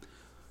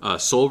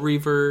Soul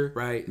Reaver.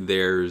 Right.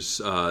 There's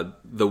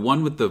the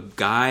one with the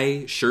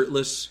guy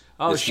shirtless.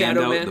 Oh,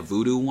 Shadow Man. The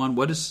voodoo one.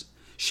 What is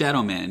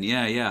Shadow Man?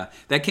 Yeah.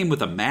 That came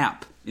with a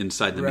map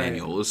inside the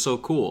manual. It was so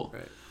cool.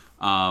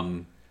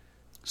 Right.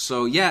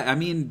 So yeah, I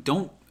mean,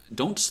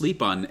 don't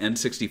sleep on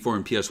N64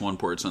 and PS1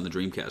 ports on the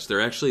Dreamcast.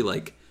 They're actually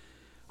like,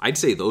 I'd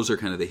say those are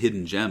kind of the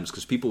hidden gems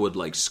because people would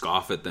like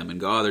scoff at them and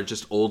go, oh, they're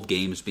just old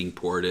games being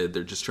ported.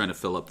 They're just trying to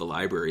fill up the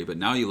library. But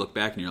now you look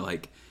back and you're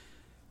like,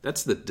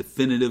 that's the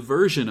definitive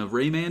version of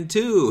Rayman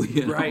 2.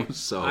 You know? Right.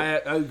 So I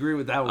agree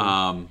with that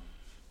one.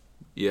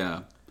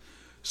 Yeah.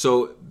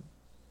 So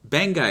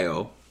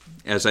Bangai-O,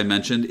 as I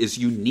mentioned, is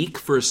unique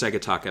for a Sega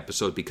Talk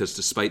episode because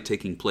despite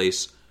taking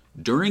place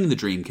during the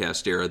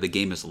Dreamcast era, the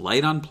game is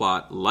light on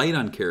plot, light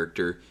on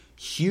character,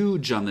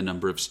 huge on the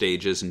number of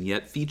stages, and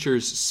yet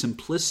features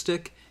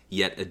simplistic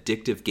yet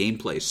addictive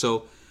gameplay.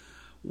 So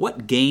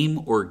what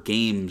game or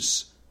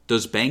games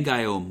does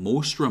Bangai-O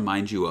most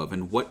remind you of,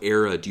 and what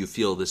era do you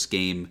feel this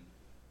game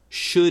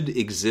should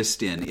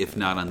exist in, if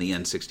not on the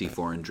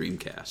N64 and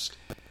Dreamcast?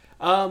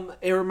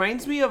 It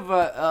reminds me of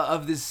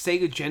this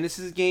Sega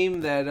Genesis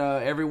game that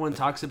everyone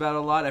talks about a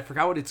lot. I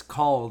forgot what it's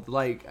called.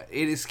 Like,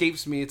 it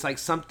escapes me. It's like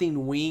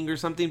something Wing or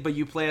something, but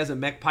you play as a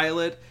mech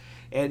pilot,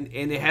 and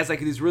it has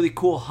like this really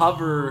cool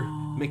hover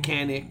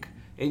mechanic,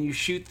 and you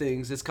shoot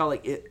things. It's called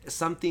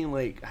something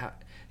like.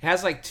 It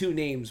has like two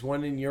names.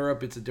 One in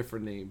Europe, it's a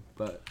different name,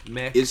 but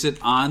mech. Is it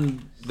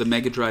on the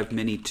Mega Drive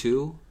Mini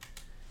 2?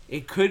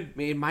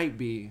 It might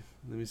be.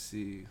 Let me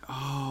see.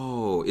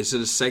 Oh, is it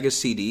a Sega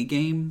CD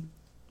game?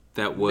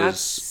 That was Not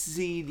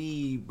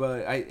CD,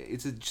 but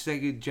it's a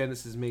Sega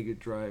Genesis Mega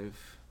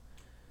Drive.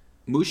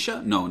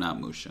 Musha? No, not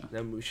Musha.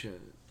 Not Musha.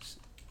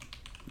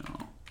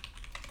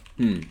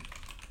 No.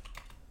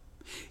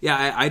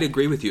 Yeah, I'd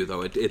agree with you,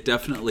 though. It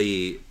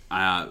definitely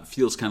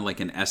feels kind of like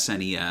an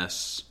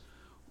SNES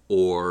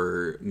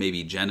or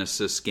maybe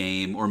Genesis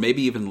game, or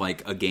maybe even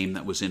like a game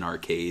that was in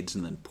arcades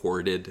and then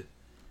ported,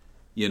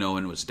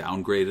 and was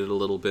downgraded a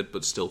little bit,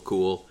 but still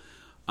cool.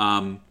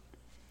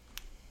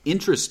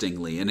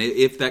 Interestingly, and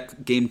if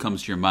that game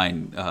comes to your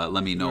mind,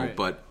 let me know. Right.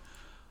 But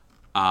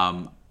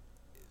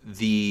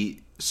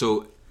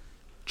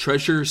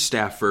Treasure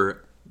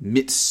staffer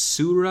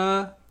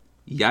Mitsura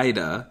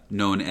Yaida,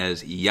 known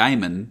as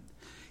Yaiman,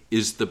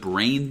 is the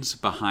brains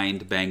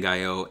behind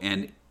Bangai-O.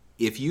 And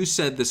if you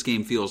said this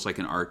game feels like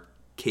an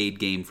arcade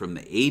game from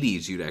the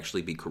 80s, you'd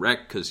actually be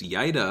correct, because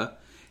Yaida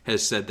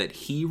has said that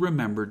he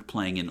remembered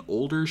playing an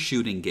older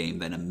shooting game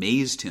that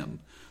amazed him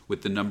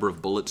with the number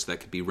of bullets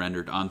that could be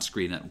rendered on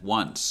screen at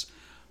once.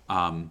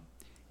 And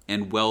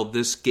while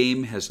this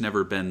game has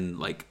never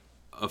been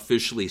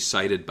officially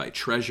cited by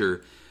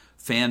Treasure,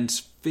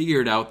 fans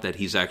figured out that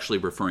he's actually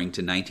referring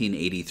to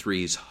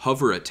 1983's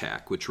Hover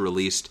Attack, which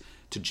released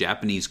to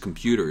Japanese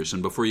computers.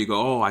 And before you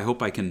go, oh, I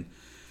hope I can,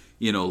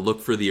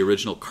 look for the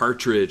original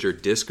cartridge or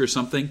disc or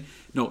something.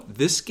 No,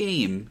 this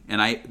game,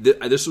 and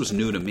this was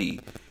new to me,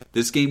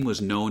 this game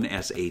was known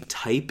as a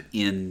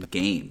type-in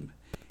game.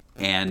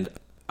 And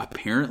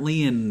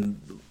apparently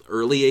in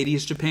early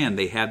 80s Japan,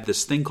 they had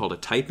this thing called a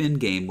type-in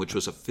game, which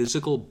was a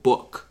physical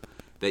book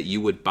that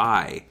you would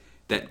buy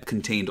that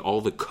contained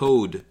all the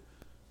code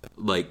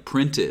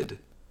printed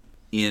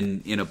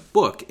in a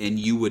book, and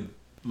you would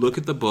look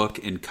at the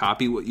book and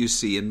copy what you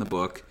see in the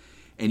book,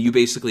 and you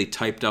basically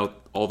typed out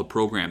all the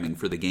programming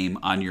for the game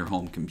on your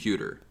home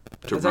computer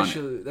to run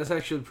it. That's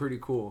actually pretty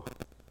cool.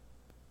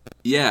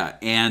 Yeah,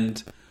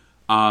 and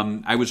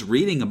I was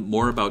reading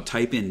more about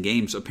type-in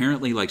games.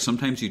 Apparently,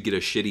 sometimes you'd get a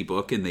shitty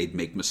book and they'd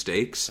make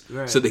mistakes,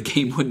 right, so the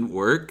game wouldn't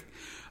work.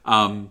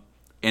 And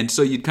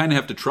so you'd kind of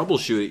have to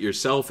troubleshoot it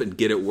yourself and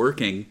get it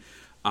working.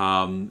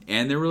 And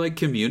there were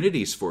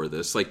communities for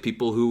this,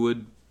 people who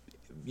would,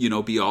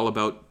 be all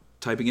about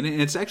typing it in.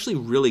 And it's actually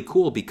really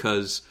cool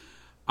because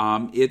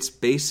it's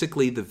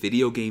basically the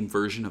video game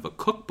version of a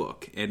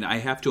cookbook. And I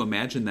have to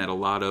imagine that a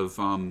lot of,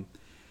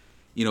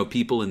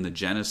 people in the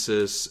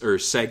Genesis or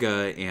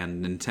Sega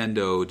and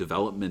Nintendo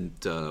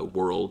development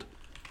world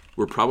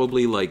were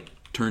probably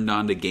turned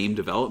on to game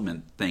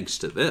development thanks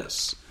to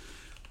this.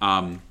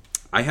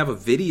 I have a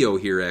video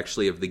here,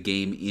 actually, of the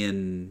game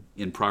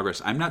in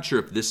progress. I'm not sure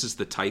if this is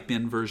the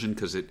type-in version,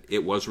 because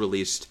it was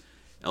released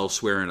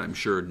elsewhere, and I'm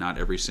sure not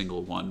every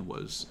single one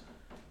was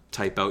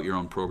type out your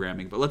own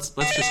programming. But let's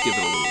just give it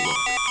a little look.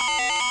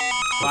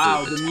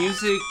 Wow, the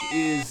music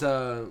is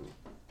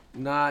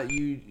not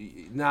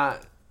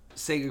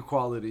Sega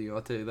quality,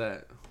 I'll tell you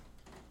that.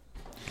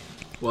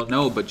 Well,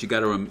 no, but you got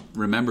to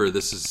remember,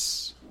 this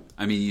is...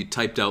 I mean, you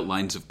typed out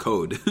lines of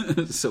code,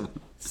 So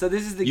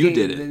this is the you game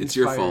did it. that It's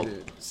your inspired fault.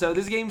 it. So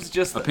this game's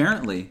just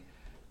apparently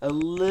a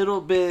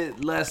little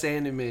bit less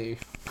anime.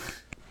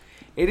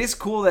 It is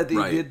cool that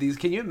they did these.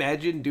 Can you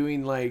imagine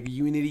doing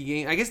Unity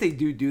game? I guess they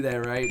do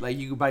that, right?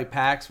 You can buy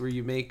packs where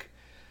you make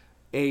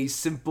a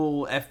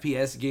simple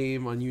FPS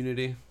game on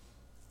Unity.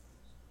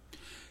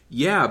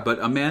 Yeah, but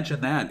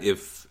imagine that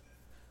if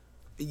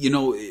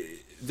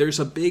there's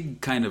a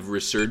big kind of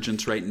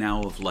resurgence right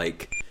now of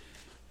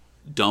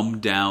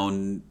dumbed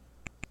down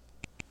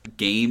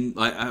game.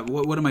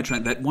 What am I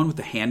trying? That one with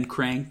the hand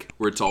crank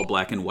where it's all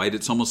black and white.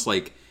 It's almost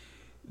like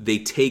they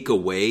take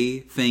away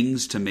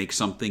things to make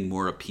something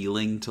more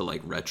appealing to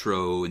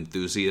retro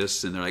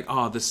enthusiasts, and they're like,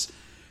 oh, this.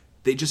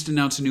 They just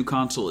announced a new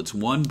console. It's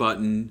one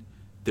button.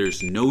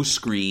 There's no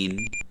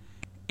screen,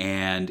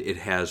 and it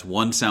has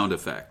one sound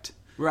effect.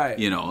 Right.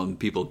 And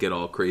people get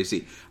all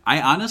crazy.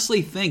 I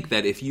honestly think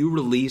that if you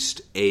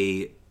released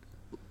a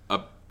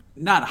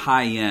not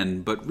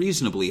high-end, but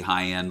reasonably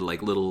high-end,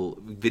 little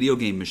video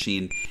game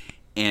machine,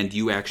 and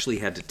you actually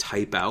had to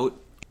type out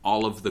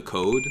all of the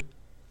code,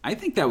 I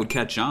think that would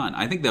catch on.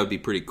 I think that would be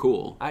pretty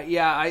cool. I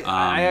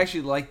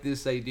actually like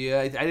this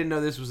idea. I didn't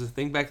know this was a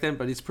thing back then,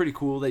 but it's pretty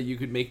cool that you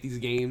could make these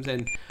games.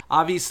 And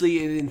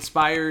obviously it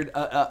inspired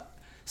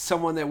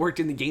someone that worked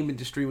in the game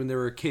industry when they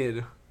were a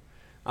kid.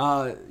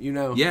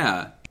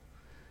 Yeah.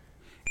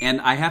 And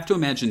I have to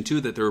imagine,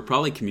 too, that there are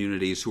probably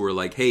communities who are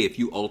like, hey, if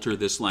you alter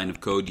this line of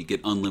code, you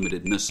get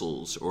unlimited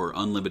missiles or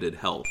unlimited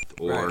health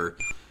or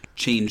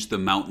change the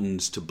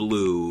mountains to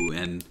blue.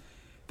 And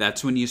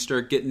that's when you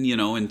start getting,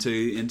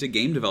 into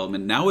game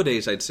development.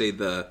 Nowadays, I'd say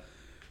the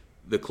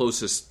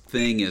closest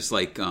thing is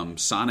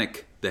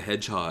Sonic the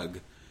Hedgehog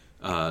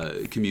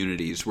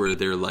communities, where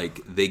they're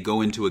they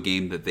go into a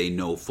game that they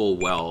know full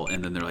well,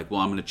 and then they're like,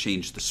 well, I'm going to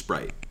change the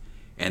sprite.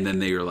 And then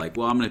they are like,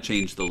 well, I'm going to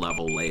change the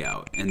level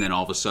layout. And then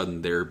all of a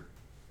sudden they're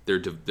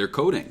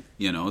coding,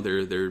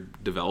 they're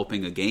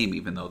developing a game,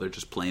 even though they're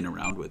just playing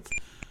around with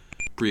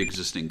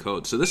pre-existing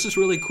code. So this is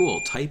really cool.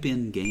 Type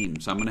in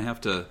games. I'm going to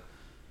have to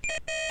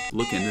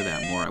look into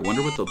that more. I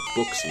wonder what the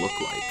books look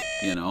like,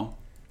 you know?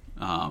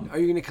 Are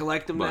you going to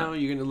collect them now? Are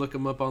you going to look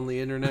them up on the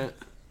internet?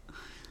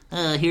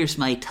 Here's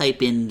my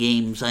type-in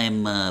games.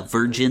 I'm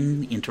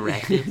Virgin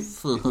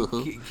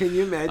Interactive. Can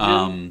you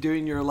imagine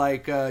doing your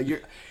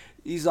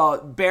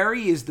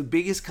Barry is the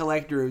biggest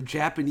collector of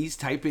Japanese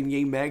type-in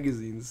game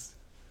magazines.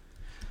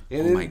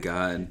 And oh my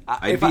god,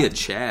 I'd be a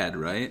Chad,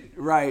 right?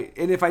 Right,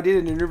 and if I did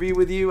an interview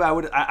with you,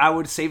 I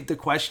would save the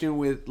question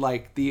with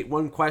the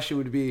one question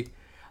would be,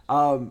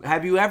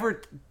 have you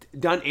ever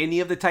done any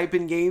of the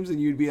type-in games?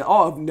 And you'd be,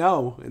 oh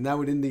no, and that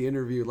would end the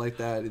interview like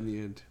that in the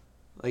end.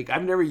 Like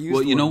I've never used.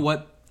 Well, you know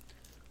what?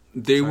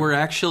 They were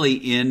actually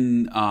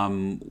in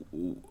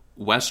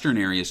Western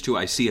areas too.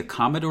 I see a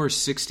Commodore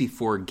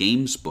 64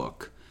 games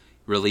book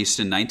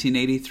released in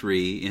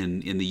 1983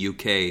 in the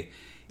UK.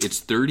 It's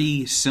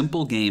 30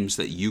 simple games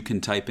that you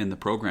can type in the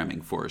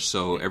programming for.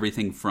 So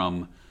everything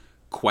from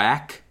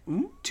Quack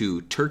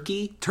to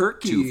Turkey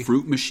to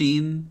Fruit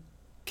Machine,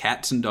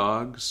 Cats and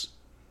Dogs,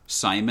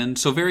 Simon.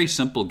 So very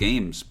simple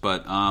games.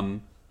 But,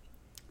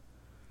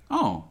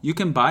 you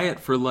can buy it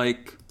for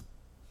like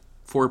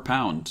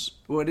 £4.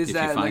 What is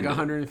that, like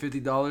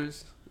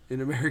 $150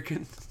 in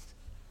American?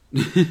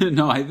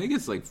 No, I think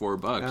it's like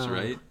 $4,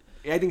 right?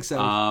 I think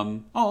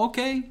so.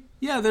 Okay.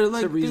 Yeah, they're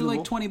like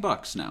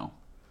 $20 now.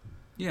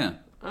 Yeah.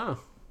 Oh.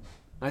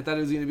 I thought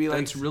it was going to be like...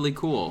 That's really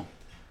cool.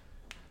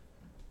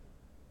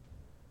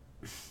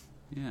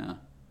 Yeah.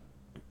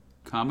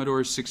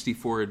 Commodore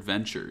 64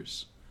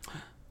 Adventures.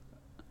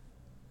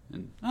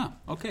 And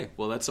okay.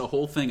 Well, that's a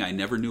whole thing I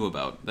never knew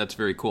about. That's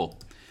very cool.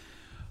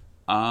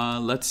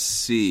 Let's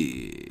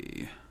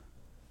see.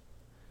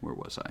 Where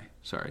was I?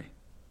 Sorry.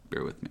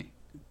 Bear with me.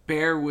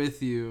 Bear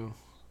with you.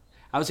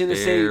 I was going to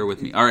say... Bear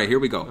with me. All right, here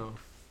we go.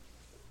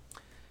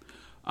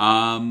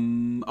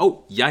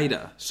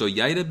 Yaida. So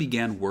Yaida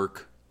began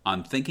work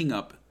on thinking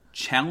up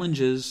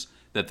challenges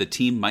that the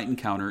team might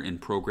encounter in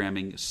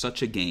programming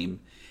such a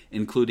game,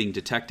 including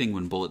detecting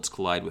when bullets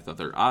collide with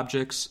other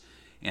objects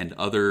and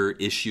other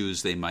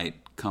issues they might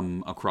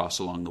come across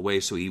along the way.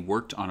 So he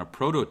worked on a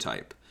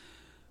prototype.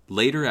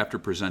 Later, after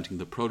presenting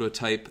the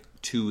prototype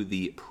to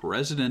the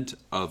president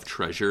of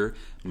Treasure,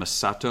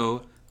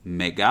 Masato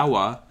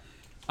Maegawa,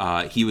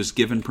 he was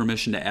given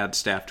permission to add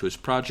staff to his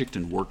project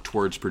and work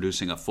towards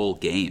producing a full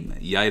game.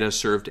 Yaida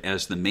served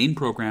as the main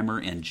programmer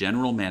and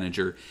general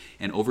manager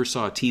and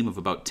oversaw a team of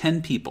about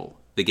 10 people.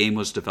 The game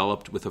was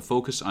developed with a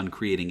focus on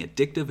creating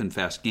addictive and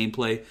fast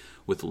gameplay,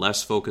 with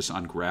less focus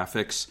on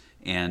graphics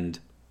and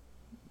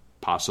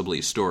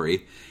possibly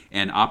story,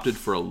 and opted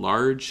for a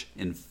large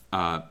and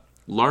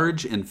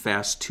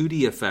fast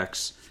 2D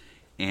effects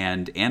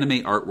and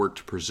anime artwork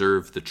to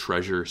preserve the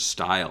Treasure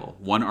style.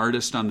 One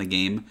artist on the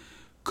game,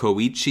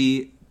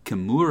 Koichi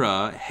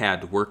Kimura,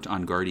 had worked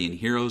on Guardian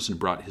Heroes and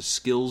brought his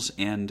skills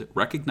and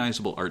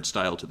recognizable art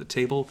style to the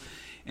table.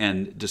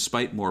 And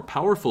despite more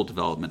powerful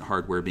development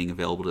hardware being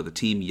available to the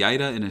team,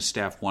 Yaida and his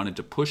staff wanted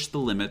to push the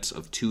limits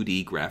of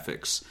 2D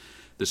graphics.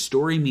 The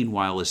story,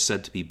 meanwhile, is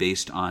said to be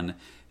based on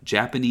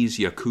Japanese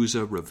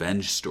Yakuza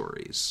revenge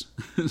stories.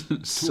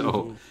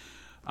 So,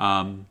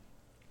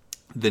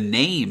 the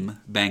name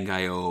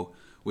Bangai-O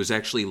was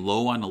actually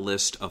low on a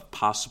list of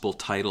possible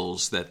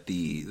titles that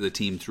the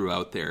team threw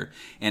out there.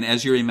 And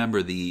as you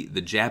remember, the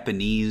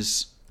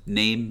Japanese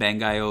name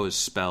Bangai-O is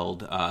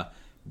spelled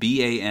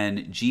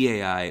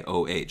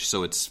Bangaioh,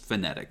 so it's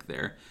phonetic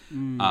there.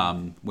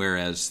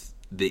 Whereas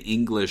the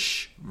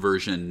English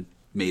version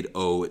made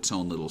O its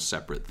own little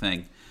separate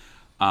thing.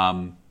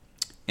 And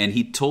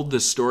he told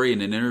this story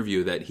in an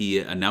interview that he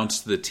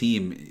announced to the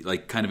team,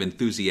 like kind of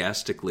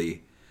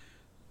enthusiastically,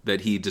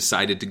 that he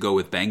decided to go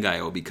with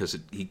Bangai-O because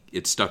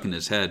it stuck in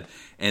his head,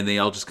 and they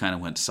all just kind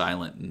of went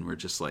silent and were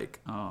just like,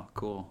 "Oh,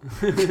 cool."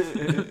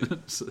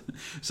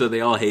 so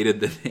they all hated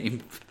the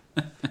name.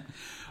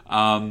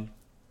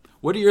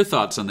 What are your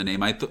thoughts on the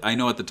name? I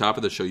know at the top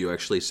of the show you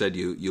actually said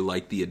you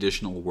liked the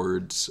additional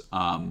words.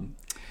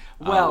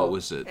 What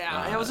was it?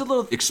 It was a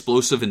little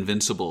explosive,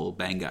 invincible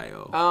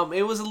Bangai-O.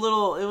 It was a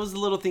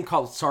little thing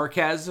called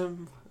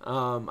sarcasm.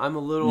 I'm a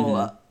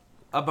little.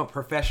 I'm a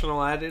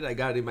professional at it. I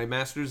got my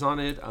master's on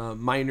it.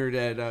 Minored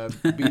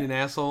at being an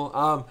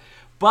asshole.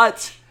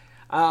 But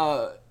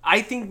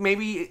I think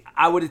maybe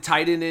I would have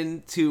tied it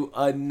into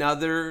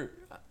another.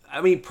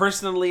 I mean,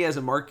 personally, as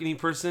a marketing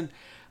person,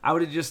 I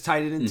would have just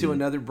tied it into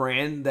another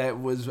brand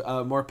that was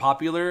more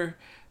popular.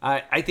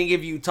 I think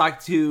if you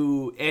talk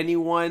to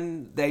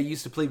anyone that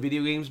used to play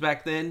video games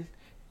back then,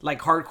 like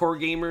hardcore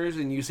gamers,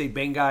 and you say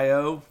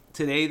Bangai-O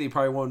today, they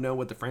probably won't know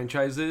what the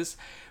franchise is.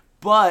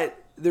 But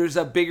there's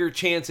a bigger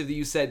chance if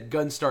you said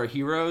Gunstar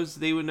Heroes,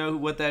 they would know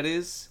what that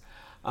is.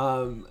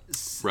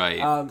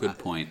 Right. Good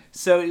point.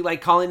 So,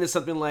 like, calling it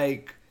something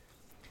like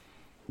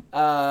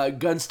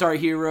Gunstar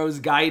Heroes,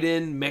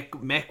 Gaiden,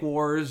 Mech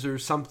Wars, or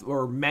something,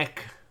 or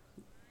Mech,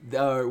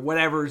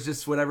 whatever,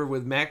 just whatever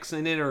with mechs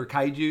in it, or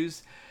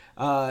kaijus,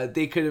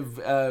 they could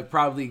have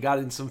probably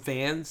gotten some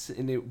fans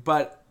in it.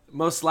 But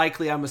most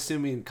likely, I'm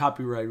assuming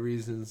copyright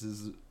reasons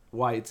is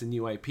why it's a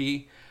new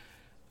IP.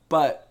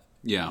 But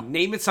Yeah.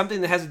 Name it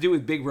something that has to do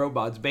with big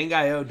robots.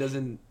 Bangai-O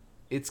doesn't.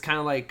 It's kind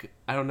of like,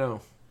 I don't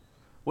know.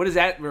 What does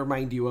that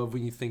remind you of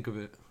when you think of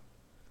it?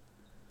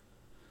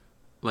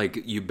 Like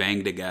you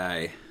banged a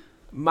guy.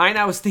 Mine,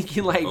 I was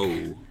thinking like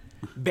Oh.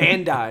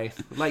 Bandai,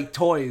 like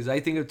toys. I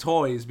think of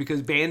toys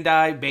because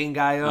Bandai,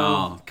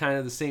 Bangai-O, kind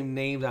of the same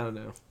names. I don't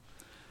know.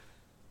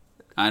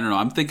 I don't know.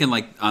 I'm thinking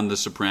like on The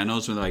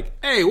Sopranos when they're like,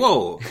 "Hey,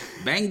 whoa,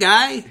 bang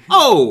guy,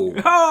 oh,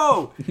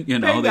 Oh, You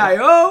know,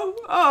 Bangai-O.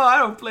 Oh, I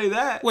don't play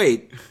that.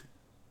 wait,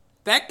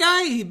 that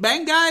guy,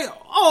 bang guy,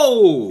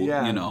 oh,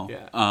 Yeah, you know."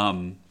 yeah.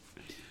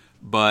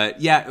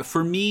 But yeah,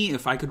 for me,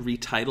 if I could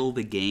retitle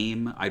the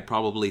game, I'd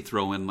probably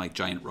throw in like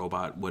Giant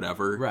Robot,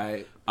 whatever.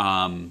 Right.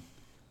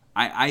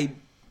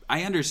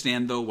 I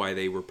understand though why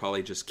they were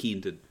probably just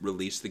keen to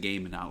release the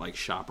game and not like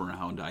shop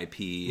around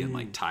IP and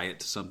like tie it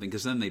to something,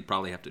 because then they'd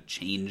probably have to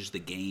change the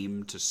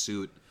game to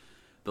suit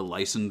the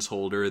license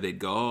holder. They'd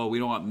go, "Oh, we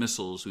don't want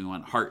missiles, we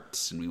want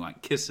hearts and we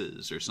want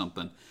kisses," or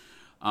something.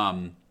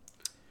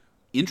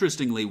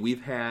 Interestingly,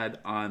 we've had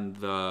on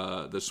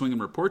the Swing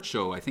and Report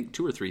show, I think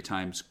 2 or 3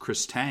 times,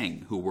 Chris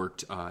Tang, who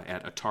worked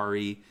at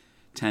Atari,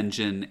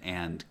 Tengen,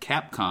 and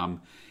Capcom.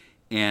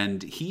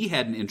 And he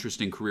had an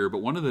interesting career,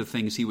 but one of the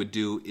things he would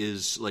do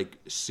is like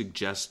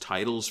suggest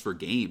titles for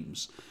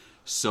games.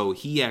 So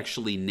he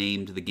actually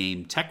named the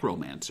game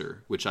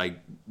Techromancer, which I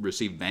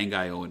received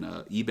Bangai-O in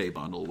an eBay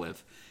bundle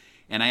with.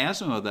 And I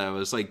asked him about that. I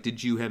was like,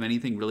 "Did you have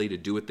anything really to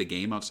do with the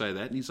game outside of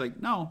that?" And he's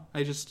like, "No,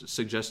 I just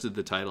suggested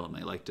the title and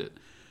they liked it."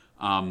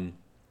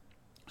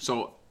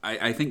 So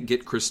I think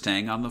get Chris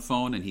Tang on the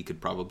phone and he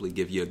could probably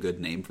give you a good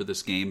name for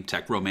this game.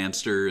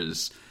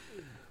 Techromancer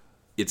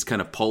it's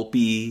kind of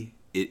pulpy.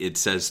 It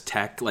says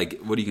tech,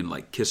 like, what are you gonna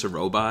like kiss a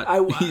robot?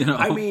 You know?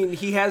 I mean,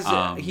 he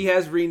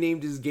has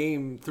renamed his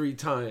game 3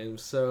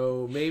 times,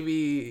 so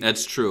maybe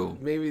That's true.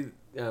 Maybe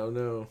I don't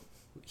know.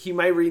 He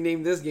might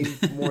rename this game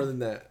more than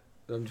that.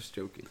 I'm just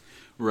joking.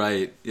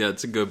 Right. Yeah,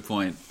 it's a good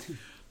point.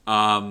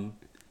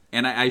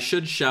 And I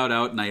should shout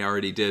out, and I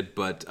already did,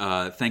 but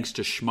thanks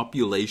to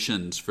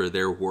Shmupulations for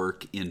their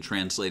work in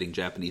translating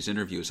Japanese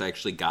interviews. I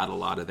actually got a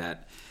lot of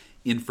that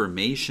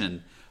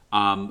information.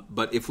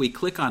 But if we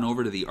click on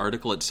over to the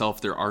article itself,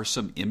 there are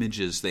some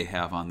images they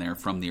have on there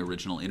from the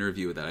original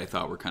interview that I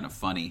thought were kind of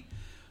funny.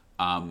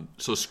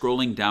 So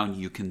scrolling down,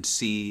 you can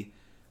see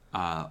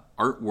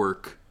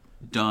artwork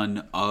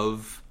done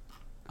of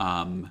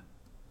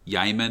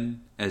Yaiman,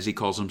 as he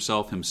calls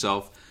himself,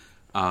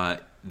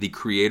 the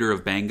creator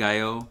of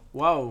Bangai-O.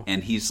 Whoa!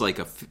 And he's like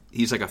a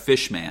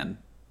fish man.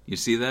 You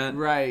see that?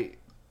 Right.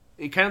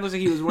 It kind of looks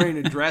like he was wearing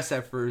a dress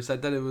at first. I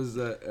thought it was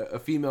a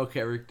female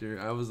character.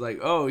 I was like,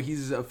 "Oh,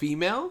 he's a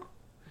female."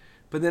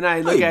 But then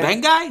I look at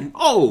Bangai.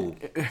 Oh,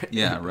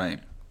 yeah,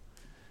 right.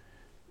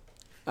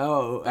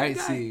 Oh, I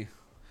see.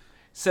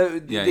 So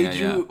they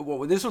drew.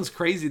 Well, this one's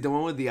crazy. The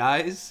one with the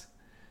eyes.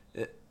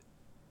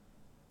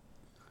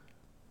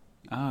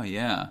 Oh,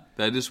 yeah.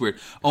 That is weird.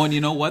 Oh, and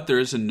you know what? There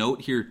is a note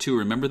here, too.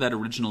 Remember that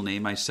original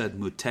name I said,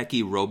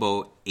 Muteki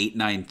Robo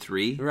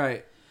 893?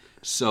 Right.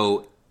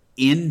 So,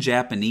 in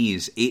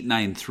Japanese,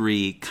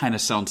 893 kind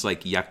of sounds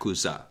like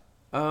Yakuza.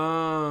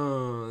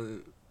 Oh.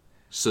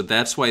 So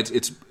that's why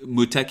it's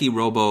Muteki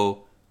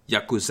Robo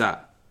Yakuza.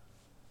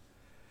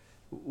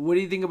 What do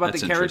you think about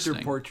That's the character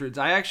interesting. portraits?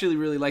 I actually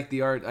really like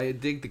the art. I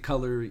dig the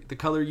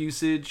color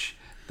usage,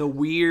 the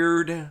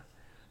weird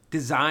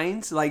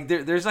designs. Like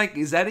there's like,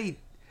 is that a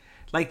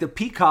like the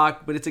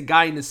peacock, but it's a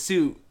guy in a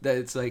suit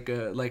that's like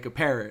a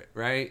parrot,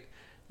 right?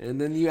 And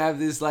then you have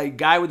this like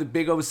guy with a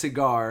big old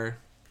cigar.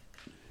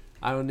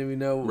 I don't even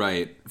know.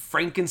 Right.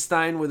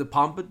 Frankenstein with a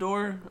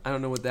pompadour. I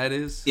don't know what that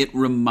is. It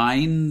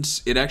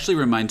actually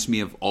reminds me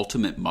of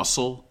Ultimate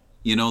Muscle.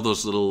 You know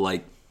those little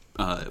like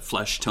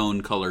flesh tone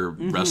color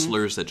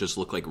wrestlers that just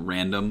look like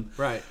random.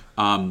 Right.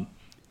 And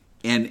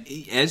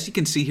as you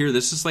can see here,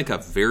 this is like a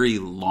very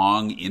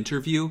long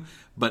interview,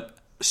 but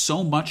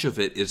so much of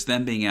it is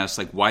them being asked,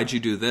 like, "Why'd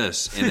you do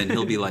this?" And then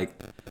he'll be like,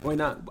 Why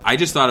not? "I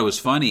just thought it was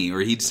funny." Or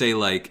he'd say,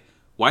 like,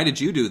 "Why did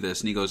you do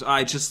this?" And he goes,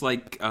 "I just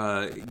like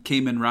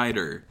Kamen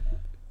Rider."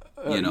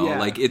 Yeah.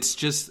 Like it's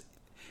just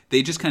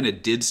they just kind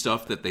of did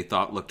stuff that they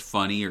thought looked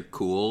funny or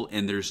cool,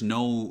 and there's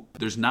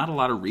not a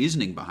lot of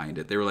reasoning behind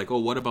it. They were like, "Oh,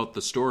 what about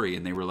the story?"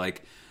 And they were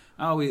like,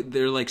 "Oh,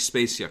 they're like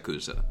space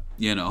yakuza,"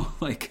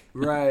 like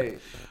Right.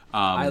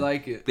 I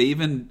like it. They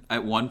even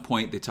at one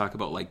point they talk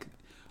about like,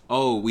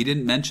 "Oh, we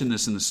didn't mention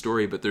this in the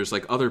story, but there's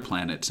like other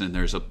planets, and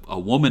there's a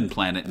woman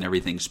planet, and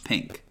everything's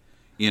pink."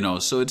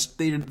 So it's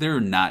they're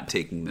not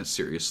taking this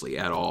seriously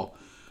at all.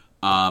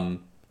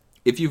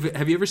 Have you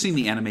ever seen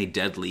the anime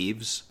Dead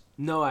Leaves?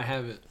 No, I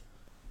haven't.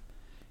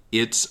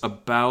 It's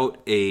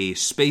about a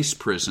space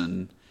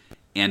prison,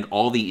 and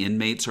all the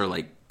inmates are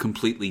like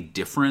completely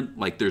different.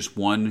 Like there's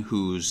one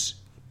who's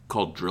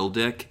called Drill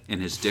Dick,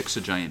 and his dick's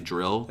a giant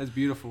drill. That's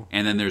beautiful.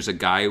 And then there's a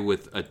guy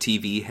with a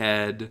TV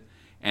head,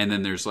 and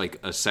then there's like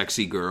a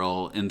sexy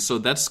girl, and so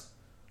that's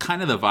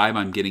kind of the vibe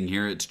I'm getting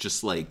here. It's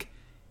just like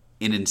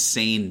an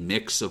insane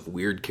mix of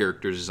weird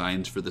character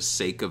designs for the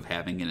sake of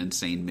having an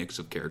insane mix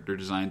of character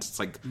designs. It's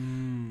like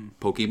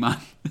Pokemon,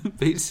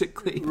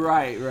 basically.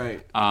 Right.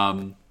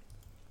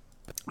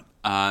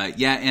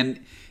 Yeah,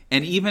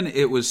 and even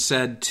it was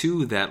said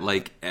too that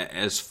like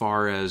as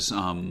far as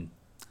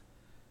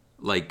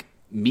like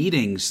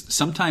meetings,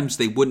 sometimes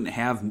they wouldn't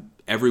have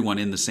everyone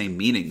in the same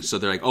meeting. So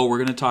they're like, "Oh, we're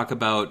going to talk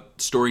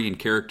about story and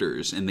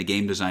characters," and the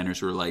game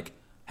designers were like,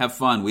 "Have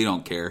fun, we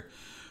don't care."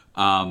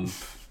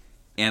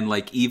 And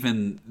like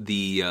even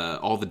the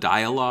all the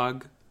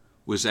dialogue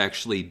was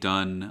actually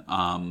done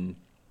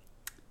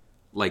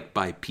like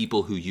by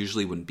people who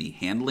usually wouldn't be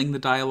handling the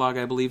dialogue,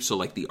 I believe. So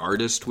like the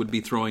artist would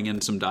be throwing in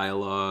some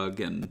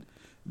dialogue, and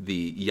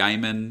the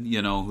Yaiman,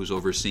 who's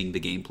overseeing the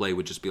gameplay,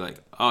 would just be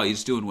like, "Oh,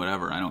 he's doing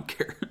whatever, I don't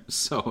care."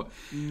 So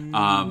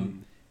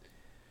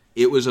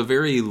it was a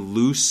very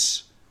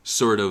loose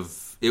sort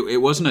of.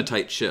 It wasn't a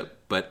tight ship.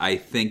 But I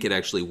think it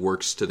actually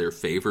works to their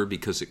favor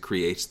because it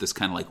creates this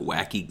kind of like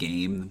wacky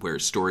game where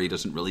story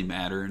doesn't really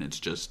matter, and it's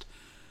just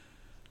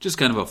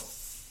kind of a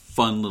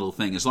fun little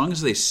thing. As long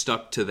as they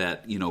stuck to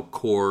that,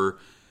 core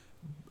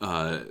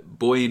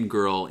boy and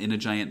girl in a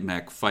giant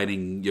mech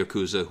fighting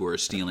Yakuza who are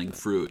stealing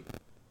fruit,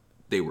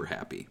 they were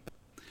happy.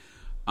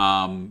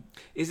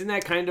 Isn't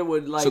that kind of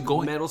what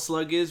Metal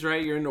Slug is,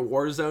 right? You're in a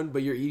war zone,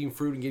 but you're eating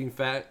fruit and getting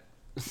fat.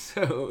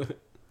 So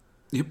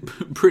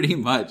pretty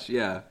much,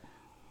 yeah.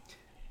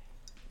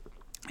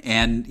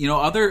 And,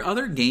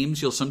 other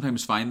games, you'll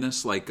sometimes find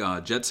this, like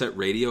Jet Set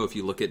Radio. If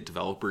you look at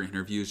developer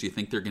interviews, you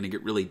think they're going to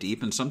get really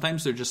deep. And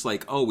sometimes they're just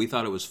like, "Oh, we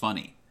thought it was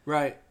funny."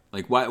 Right.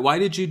 Like, why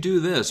did you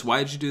do this? Why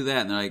did you do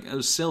that? And they're like, "It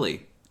was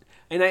silly."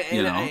 And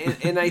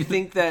I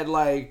think that,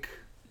 like,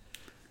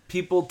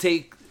 people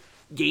take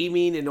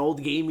gaming and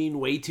old gaming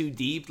way too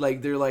deep.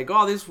 Like, they're like,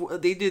 "Oh,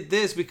 they did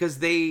this because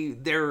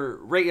they're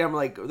I'm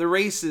like, they're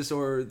racist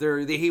or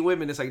they hate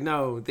women." It's like,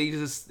 no, they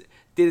just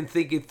didn't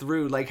think it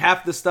through. Like,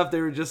 half the stuff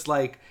they were just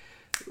like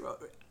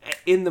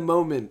in the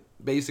moment,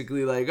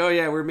 basically, like, "Oh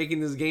yeah, we're making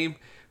this game,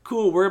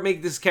 cool, we're gonna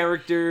make this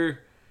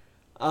character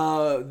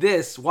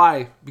this.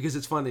 Why? Because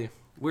it's funny.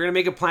 We're gonna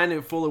make a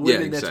planet full of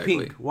women that's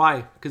pink.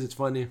 Why? Because it's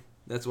funny.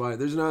 That's why.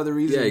 There's no other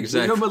reason. Yeah,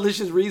 exactly. There's no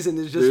malicious reason.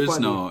 It's just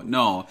funny."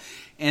 No.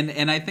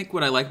 And I think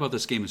what I like about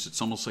this game is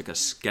it's almost like a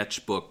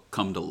sketchbook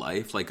come to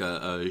life, like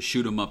a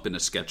shoot 'em up in a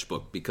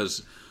sketchbook,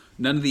 because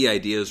none of the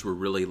ideas were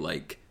really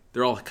like,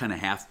 they're all kind of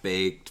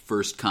half-baked,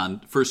 first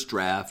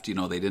draft. They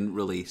didn't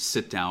really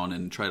sit down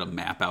and try to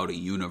map out a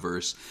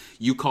universe.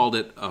 You called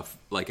it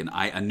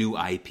a new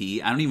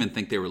IP. I don't even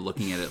think they were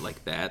looking at it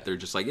like that. They're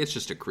just like, it's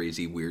just a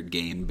crazy, weird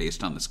game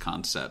based on this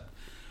concept.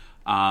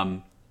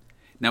 Now,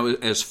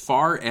 as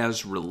far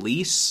as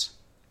release,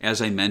 as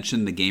I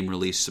mentioned, the game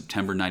released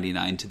September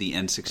 99 to the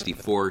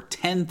N64,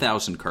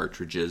 10,000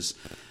 cartridges.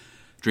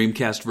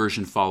 Dreamcast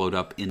version followed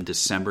up in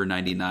December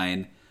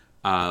 99.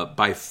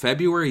 By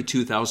February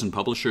 2000,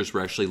 publishers were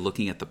actually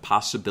looking at the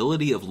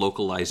possibility of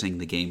localizing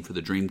the game for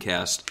the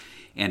Dreamcast,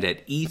 and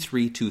at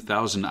E3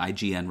 2000,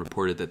 IGN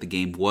reported that the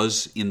game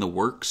was in the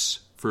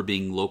works for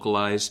being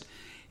localized,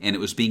 and it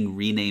was being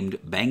renamed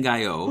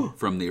Bangai-O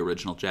from the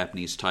original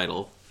Japanese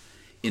title.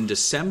 In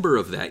December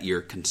of that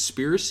year,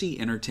 Conspiracy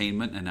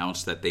Entertainment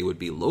announced that they would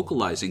be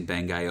localizing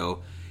Bangai-O,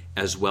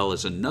 as well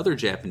as another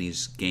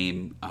Japanese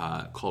game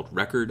called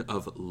Record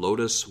of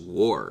Lotus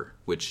War,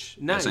 which,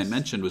 as I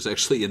mentioned, was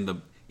actually in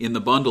the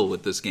bundle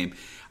with this game.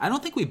 I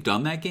don't think we've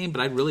done that game, but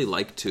I'd really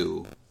like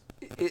to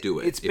do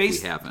it if we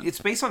haven't. It's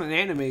based on an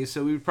anime,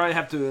 so we would probably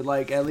have to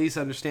at least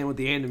understand what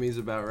the anime is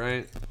about,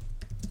 right?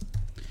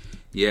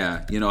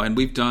 Yeah, and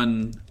we've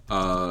done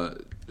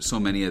so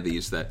many of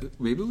these that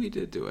maybe we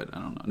did do it. I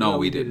don't know. No,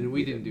 we didn't.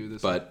 We didn't do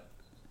this. But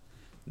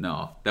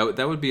no,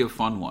 that would be a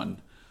fun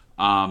one.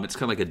 It's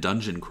kind of like a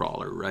dungeon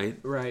crawler, right?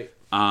 Right.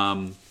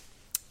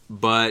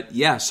 But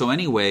yeah, so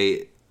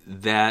anyway,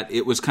 that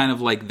it was kind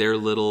of like their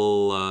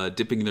little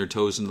dipping their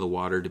toes into the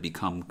water to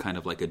become kind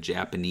of like a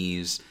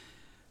Japanese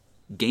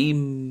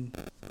game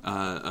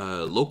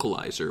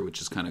localizer,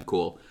 which is kind of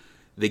cool.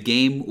 The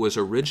game was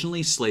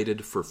originally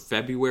slated for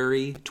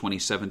February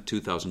 27,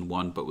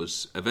 2001, but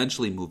was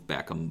eventually moved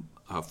back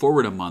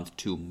forward a month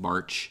to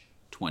March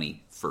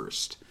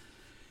 21st.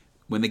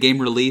 When the game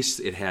released,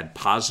 it had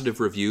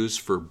positive reviews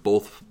for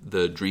both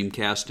the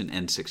Dreamcast and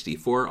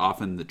N64.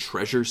 Often the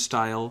treasure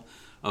style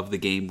of the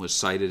game was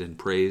cited and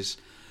praised.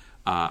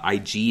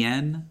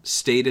 IGN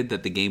stated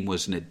that the game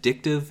was an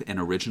addictive and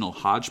original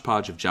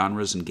hodgepodge of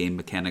genres and game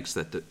mechanics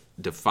that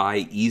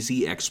defy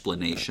easy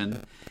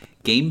explanation.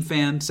 Game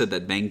Fan said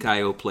that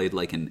Bangai-O played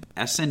like an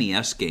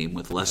SNES game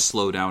with less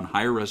slowdown,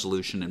 higher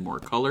resolution, and more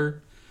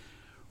color.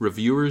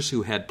 Reviewers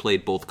who had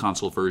played both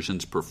console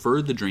versions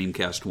preferred the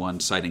Dreamcast one,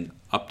 citing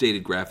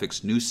updated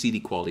graphics, new CD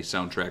quality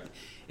soundtrack,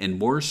 and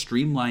more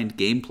streamlined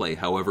gameplay.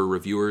 However,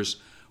 reviewers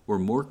were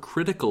more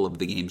critical of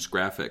the game's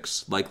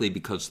graphics, likely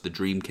because the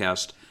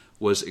Dreamcast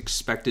was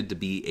expected to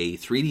be a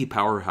 3D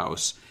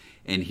powerhouse,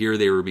 and here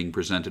they were being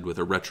presented with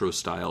a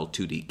retro-style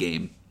 2D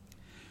game.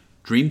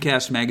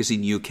 Dreamcast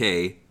Magazine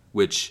UK,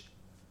 which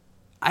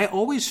I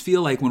always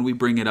feel like when we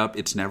bring it up,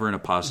 it's never in a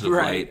positive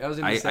Right. light. I was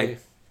going to say.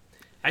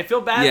 I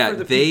feel bad Yeah, for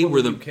the they people were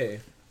in the- the UK.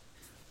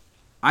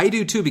 I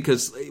do too,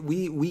 because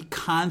we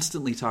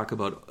constantly talk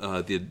about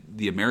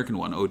the American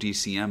one,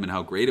 ODCM, and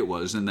how great it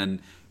was, and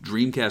then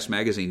Dreamcast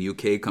Magazine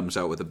UK comes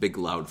out with a big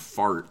loud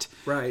fart,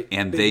 Right.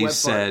 And Big they wet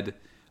said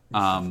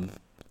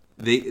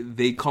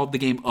they called the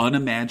game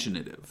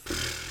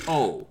unimaginative.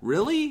 Oh,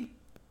 really?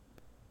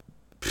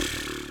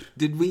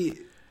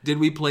 Did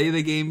we play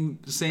the game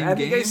same Have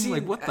you game? guys seen,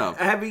 Like what the?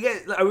 Have you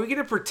guys? Are we going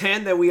to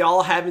pretend that we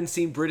all haven't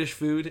seen British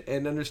food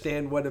and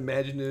understand what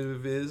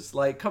imaginative is?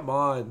 Like, come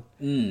on.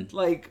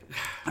 Like,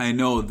 I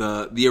know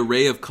the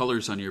array of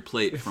colors on your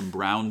plate, from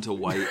brown to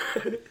white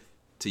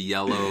to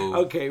yellow.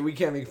 okay, we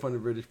can't make fun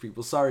of British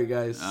people. Sorry,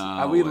 guys.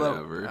 We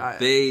Whatever. love.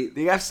 They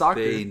have soccer.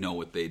 They know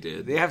what they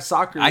did. They have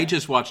soccer. I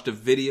just watched a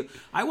video.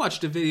 I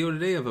watched a video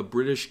today of a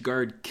British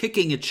guard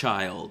kicking a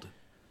child.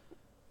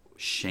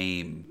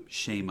 Shame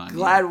on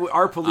Glad you.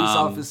 our police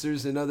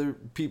officers and other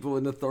people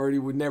in authority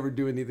would never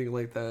do anything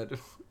like that.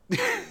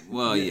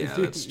 Well, yeah,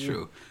 that's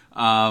true.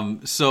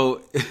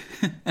 So,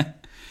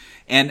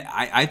 and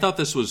I thought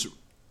this was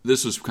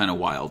kind of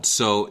wild.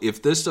 So,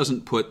 if this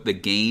doesn't put the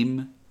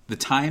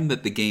time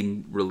that the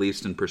game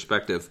released in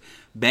perspective,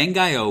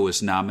 Bangai-O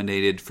was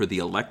nominated for the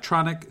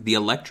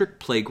Electric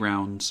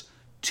Playground's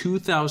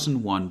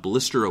 2001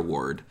 Blister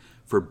Award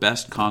for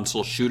Best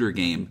Console Shooter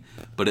Game,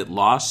 but it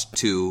lost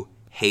to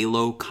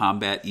Halo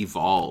Combat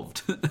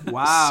Evolved.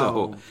 Wow.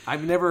 So,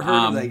 I've never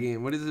heard of that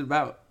game. What is it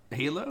about?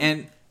 Halo?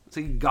 and It's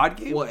a God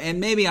game? well, and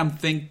maybe I'm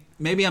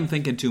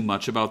thinking too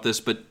much about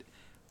this, but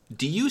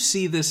do you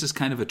see this as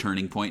kind of a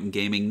turning point in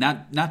gaming?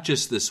 Not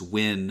just this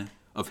win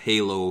of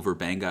Halo over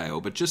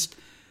Bangai-O, but just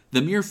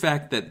the mere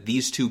fact that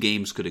these two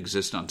games could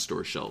exist on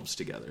store shelves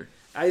together.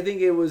 I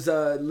think it was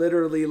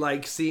literally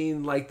like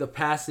seeing like the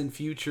past and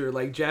future,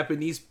 like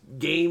Japanese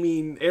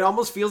gaming. It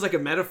almost feels like a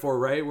metaphor,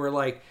 right? Where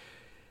like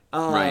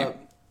Right.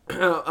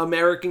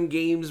 American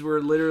games were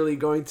literally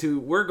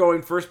we're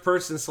going first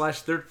person /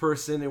 third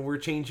person, and we're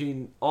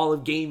changing all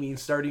of gaming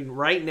starting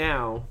right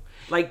now.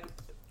 Like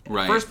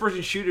Right. first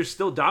person shooters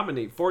still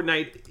dominate.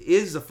 Fortnite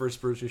is a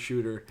first person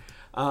shooter.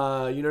 You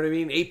know what I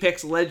mean?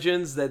 Apex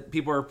Legends that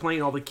people are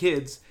playing, all the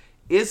kids,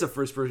 is a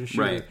first person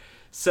shooter. Right.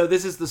 So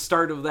this is the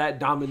start of that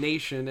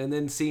domination, and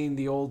then seeing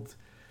the old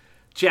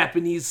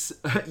Japanese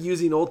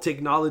using old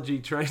technology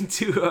trying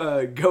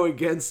to go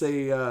against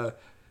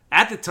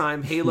at the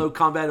time, Halo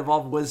Combat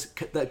Evolved was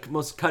the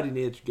most cutting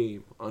edge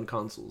game on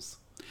consoles.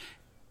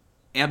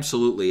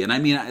 Absolutely. And I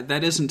mean,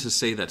 that isn't to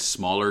say that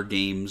smaller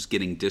games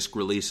getting disc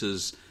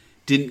releases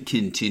didn't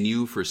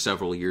continue for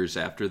several years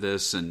after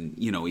this, and,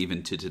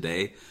 even to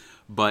today.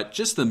 But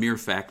just the mere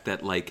fact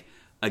that, like,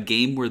 a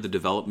game where the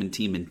development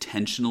team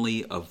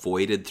intentionally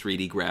avoided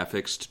 3D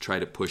graphics to try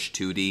to push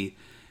 2D,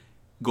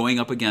 going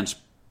up against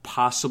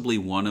possibly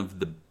one of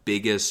the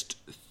biggest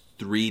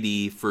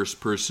 3D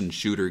first-person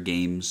shooter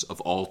games of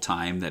all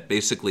time that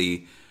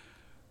basically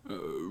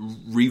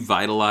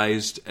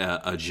revitalized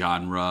a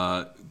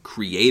genre,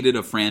 created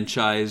a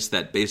franchise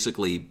that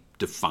basically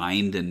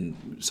defined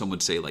and some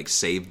would say like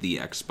saved the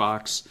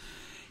Xbox.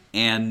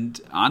 And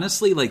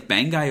honestly, like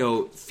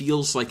Bangai-O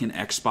feels like an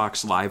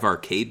Xbox Live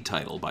Arcade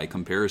title by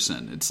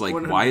comparison. It's like,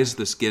 100. why is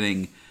this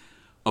getting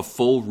a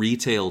full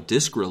retail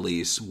disc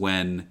release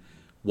when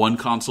one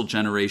console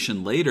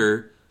generation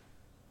later,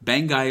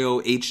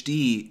 Bangai-O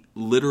HD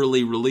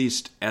literally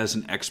released as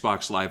an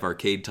Xbox Live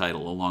Arcade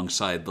title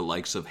alongside the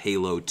likes of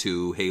Halo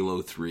 2,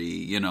 Halo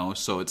 3,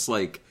 So it's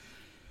like,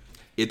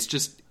 it's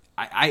just,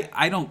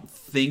 I don't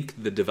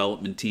think the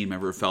development team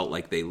ever felt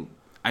like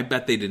I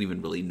bet they didn't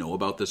even really know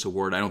about this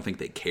award. I don't think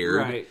they cared.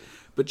 Right.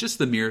 But just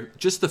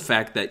the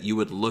fact that you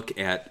would look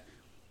at,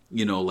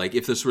 like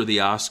if this were the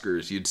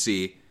Oscars, you'd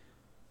see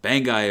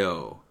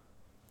Bangai-O,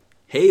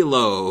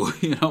 Halo,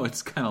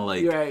 it's kind of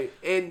like, Right.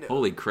 And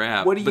holy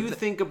crap. what do But you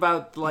think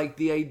about like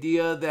the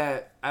idea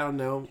that, I don't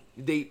know,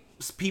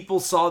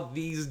 people saw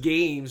these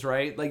games,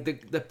 right? Like the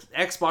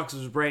Xbox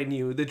was brand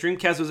new. The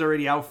Dreamcast was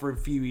already out for a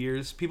few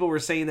years. People were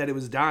saying that it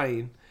was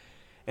dying.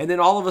 And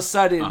then all of a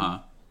sudden,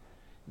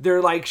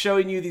 they're like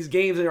showing you these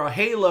games and they're on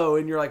Halo,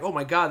 and you're like, oh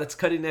my god, that's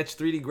cutting edge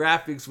 3D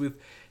graphics with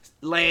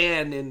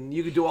LAN, and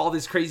you can do all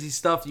this crazy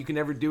stuff you can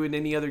never do in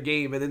any other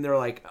game. And then they're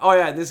like, oh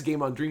yeah, this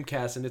game on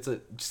Dreamcast, and it's a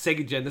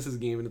Sega Genesis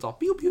game, and it's all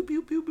pew pew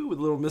pew pew pew with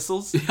little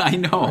missiles. I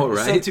know,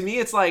 right? So to me,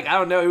 it's like, I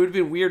don't know, it would have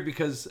been weird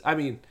because, I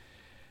mean,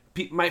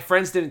 my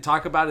friends didn't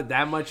talk about it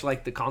that much,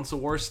 like the console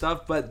war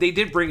stuff, but they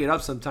did bring it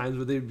up sometimes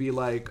where they'd be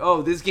like,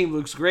 oh, this game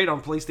looks great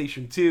on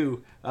PlayStation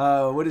 2.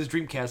 What does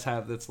Dreamcast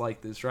have that's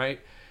like this, right?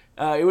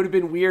 It would have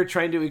been weird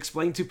trying to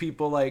explain to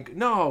people like,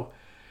 no,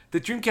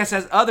 the Dreamcast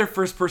has other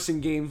first-person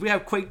games. We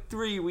have Quake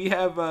 3, we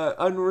have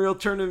Unreal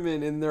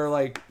Tournament, and they're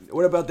like,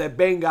 what about that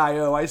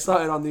Bangai-O? I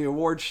saw it on the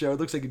awards show. It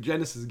looks like a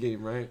Genesis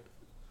game, right?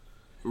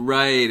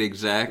 Right,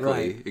 exactly.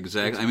 Right.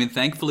 Exactly. I mean,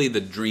 thankfully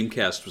the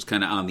Dreamcast was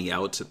kind of on the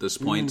outs at this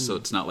point, so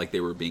it's not like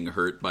they were being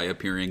hurt by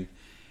appearing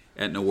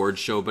at an awards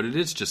show, but it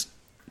is just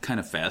kind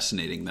of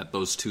fascinating that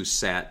those two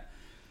sat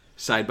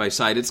side by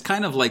side. It's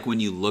kind of like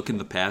when you look in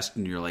the past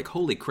and you're like,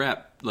 holy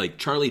crap, like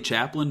Charlie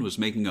Chaplin was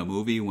making a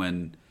movie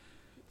when,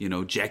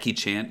 Jackie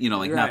Chan,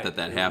 like not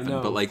that happened,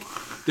 No. but like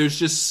there's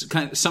just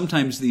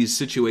sometimes these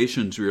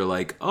situations where you're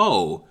like,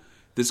 oh,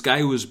 this guy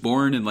who was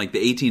born in like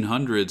the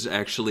 1800s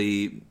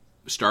actually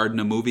starred in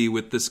a movie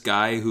with this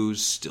guy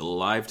who's still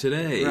alive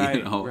today.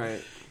 Right,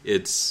 right.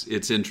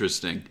 It's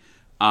interesting.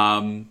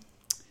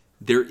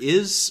 There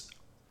is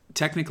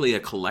technically a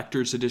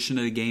collector's edition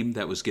of the game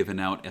that was given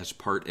out as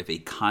part of a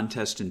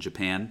contest in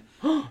Japan,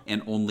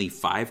 and only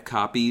 5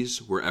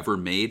 copies were ever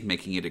made,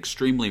 making it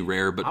extremely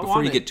rare. But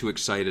before you get too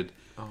excited,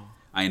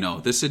 I know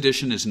this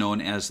edition is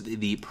known as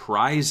the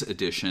prize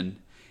edition,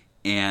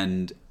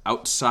 and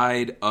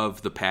outside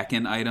of the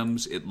pack-in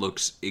items,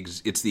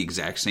 it's the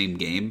exact same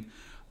game.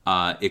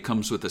 It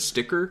comes with a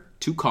sticker,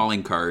 2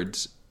 calling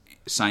cards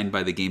signed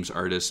by the game's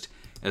artist,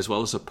 as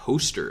well as a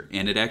poster.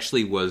 And it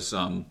actually was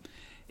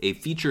a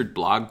featured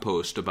blog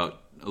post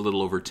about a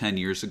little over 10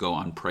 years ago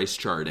on price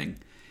charting.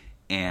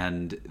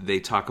 And they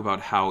talk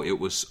about how it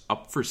was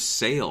up for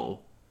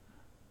sale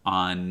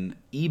on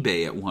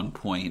eBay at one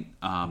point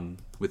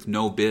with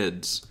no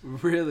bids.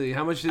 Really?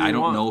 How much did I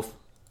don't know if...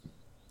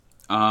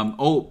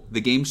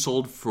 the game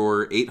sold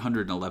for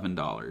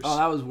 $811. Oh,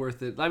 that was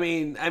worth it. I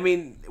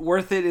mean,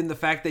 worth it in the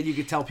fact that you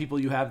could tell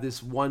people you have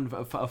this one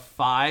of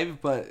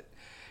 5, but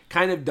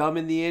kind of dumb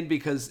in the end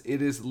because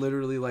it is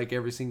literally like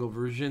every single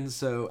version.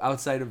 So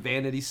outside of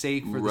vanity's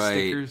sake for the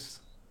stickers,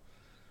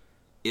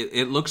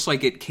 it looks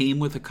like it came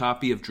with a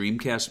copy of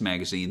Dreamcast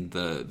magazine,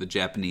 the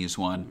Japanese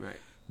one, right?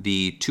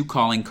 The 2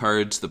 calling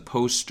cards, the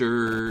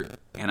poster,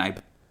 and I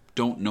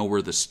don't know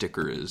where the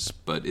sticker is,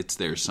 but it's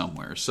there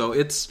somewhere. So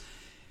it's.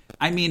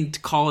 I mean, to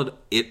call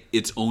it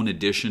its own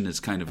edition is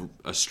kind of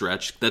a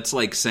stretch. That's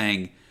like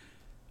saying,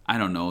 I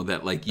don't know,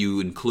 that like you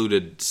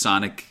included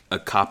a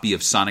copy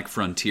of Sonic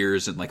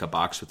Frontiers in like a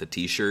box with a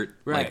T-shirt.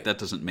 Right. Like that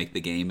doesn't make the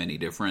game any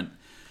different.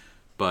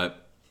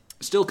 But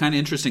still kind of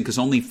interesting because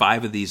only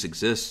 5 of these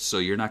exist, so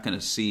you're not going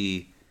to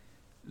see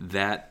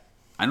that.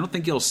 I don't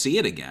think you'll see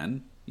it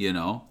again.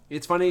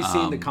 It's funny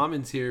seeing the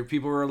comments here.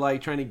 People were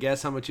like trying to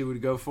guess how much it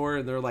would go for,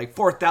 and they're like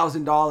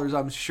 $4,000.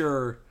 I'm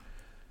sure.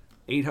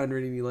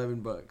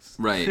 $811.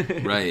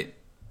 Right.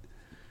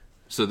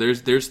 So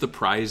there's the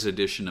prize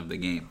edition of the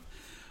game.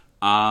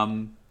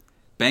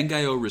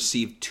 Bangai-O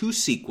received 2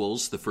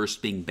 sequels, the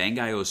first being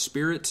Bangai-O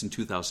Spirits in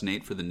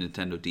 2008 for the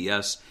Nintendo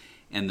DS,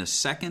 and the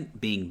second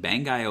being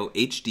Bangai-O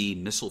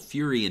HD Missile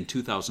Fury in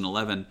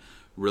 2011,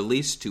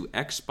 released to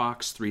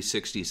Xbox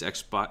 360's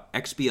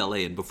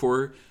XBLA. And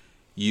before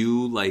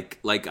you, like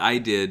I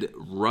did,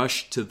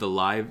 rush to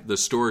the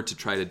store to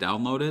try to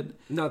download it,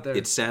 not there.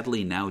 It's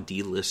sadly now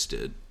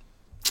delisted.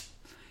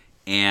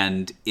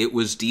 And it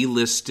was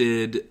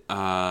delisted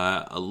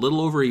a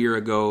little over a year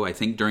ago, I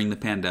think during the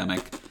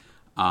pandemic.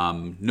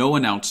 No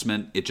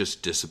announcement. It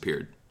just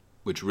disappeared,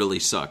 which really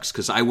sucks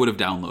because I would have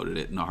downloaded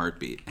it in a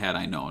heartbeat had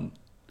I known.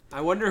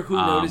 I wonder who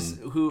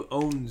who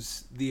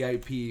owns the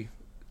IP.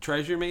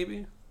 Treasure,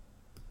 maybe?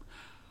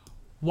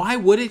 Why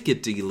would it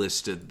get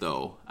delisted,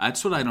 though?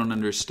 That's what I don't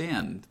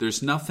understand.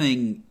 There's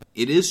nothing...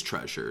 It is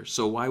Treasure,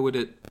 so why would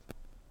it...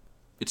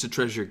 It's a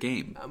Treasure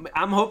game.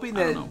 I'm hoping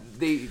that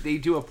they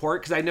do a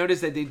port, because I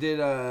noticed that they did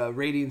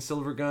Radiant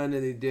Silvergun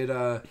and they did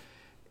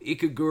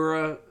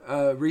Ikagura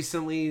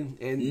recently, and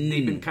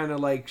they've been kind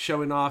of like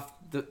showing off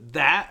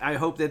that. I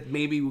hope that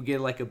maybe we'll get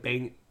like a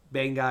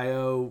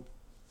Bangai-O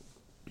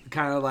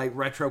kind of like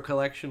retro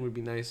collection would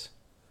be nice.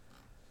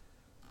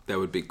 That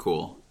would be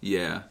cool,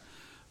 yeah.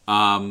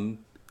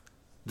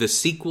 The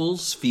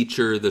sequels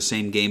feature the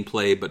same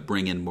gameplay but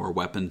bring in more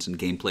weapons and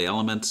gameplay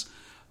elements.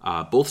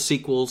 Both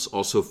sequels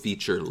also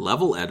feature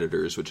level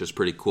editors, which is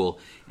pretty cool,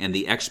 and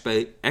the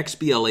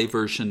XBLA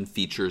version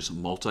features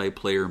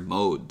multiplayer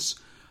modes.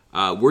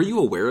 Were you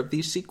aware of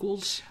these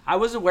sequels? I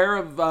was aware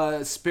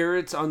of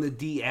Spirits on the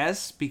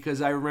DS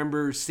because I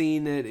remember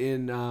seeing it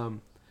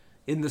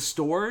in the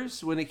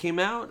stores when it came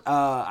out.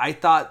 I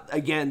thought,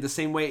 again, the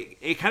same way.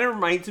 It kind of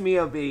reminds me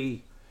of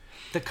the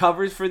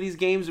covers for these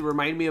games. It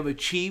reminded me of a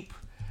cheap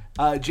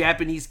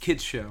Japanese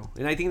kids show,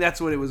 and I think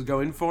that's what it was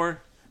going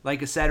for.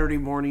 Like a Saturday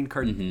morning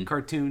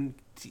cartoon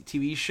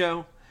TV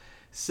show.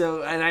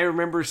 So, and I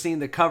remember seeing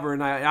the cover,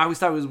 and I always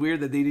thought it was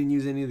weird that they didn't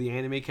use any of the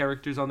anime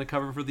characters on the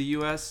cover for the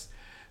US,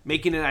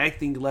 making it, I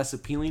think, less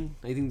appealing.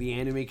 I think the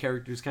anime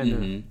characters kind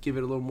of give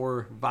it a little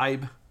more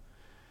vibe.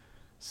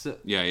 So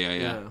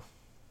Yeah,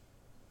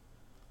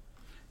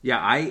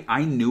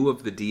 I knew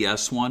of the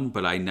DS one,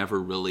 but I never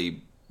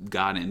really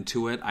got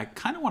into it. I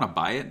kind of want to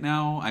buy it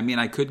now. I mean,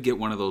 I could get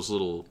one of those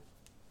little...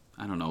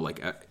 I don't know,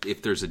 like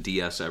if there's a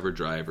DS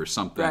EverDrive or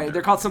something. Right,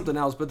 they're called something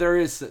else, but there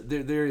is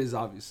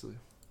obviously.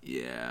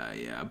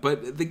 Yeah.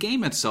 But the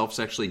game itself's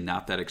actually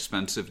not that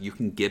expensive. You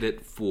can get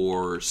it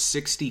for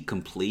 $60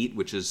 complete,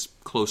 which is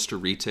close to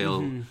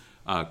retail.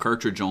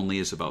 Cartridge only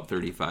is about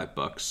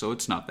 $35, so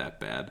it's not that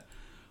bad.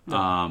 No.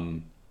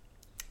 And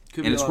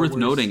it's worth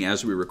noting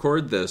as we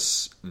record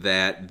this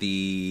that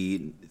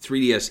the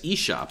 3DS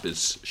eShop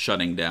is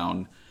shutting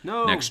down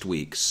next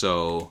week.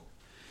 So,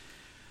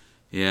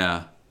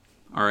 yeah.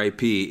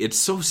 R.I.P. It's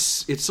so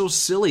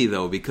silly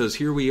though, because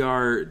here we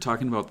are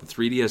talking about the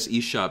 3DS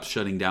eShops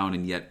shutting down,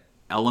 and yet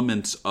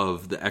elements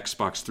of the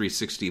Xbox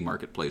 360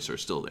 marketplace are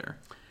still there.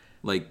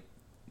 Like,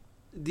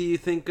 do you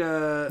think?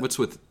 What's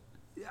with?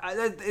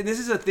 And this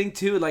is a thing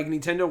too. Like,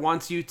 Nintendo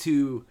wants you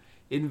to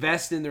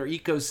invest in their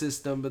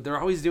ecosystem, but they're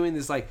always doing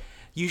this. Like,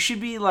 you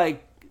should be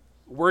like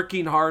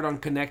working hard on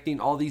connecting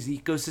all these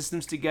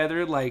ecosystems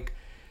together. Like,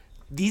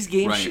 these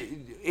games,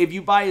 Right. If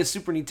you buy a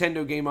Super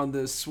Nintendo game on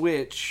the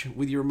Switch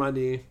with your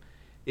money,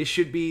 it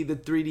should be the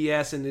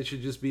 3DS, and it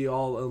should just be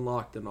all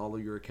unlocked in all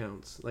of your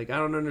accounts. Like, I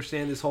don't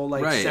understand this whole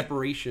like Right.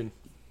 separation.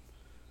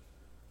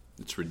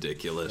 It's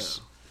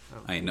ridiculous. Yeah.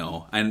 I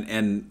know, and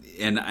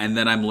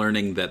then I'm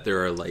learning that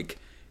there are like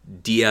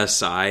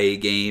DSi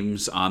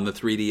games on the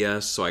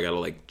 3DS, so I gotta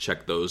like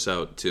check those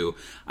out too.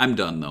 I'm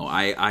done though.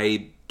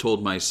 I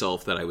told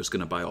myself that I was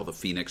gonna buy all the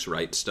Phoenix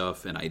Wright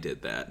stuff, and I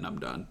did that, and I'm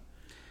done.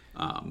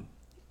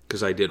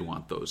 Because I did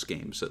want those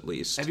games at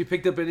least. Have you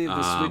picked up any of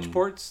the Switch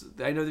ports?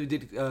 I know they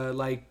did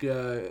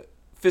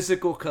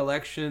physical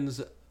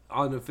collections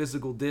on a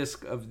physical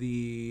disc of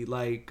the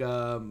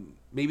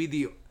maybe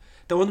the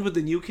one with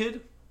the new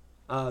kid,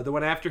 the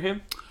one after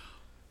him.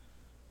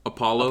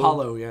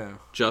 Apollo, yeah.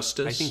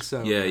 Justice. I think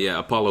so. Yeah.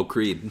 Apollo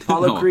Creed.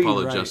 Creed,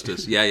 Apollo right.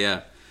 Justice.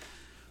 Yeah.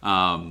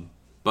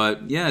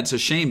 But yeah, it's a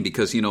shame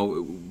because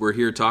we're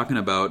here talking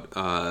about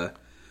a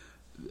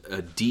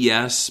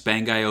DS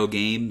Bangai-O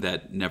game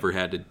that never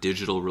had a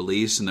digital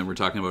release, and then we're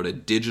talking about a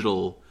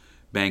digital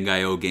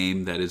Bangai-O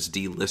game that is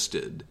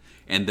delisted,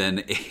 and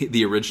then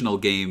the original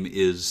game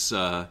is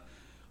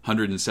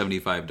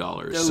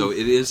 $175. So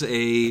it is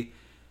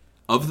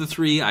of the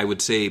three, I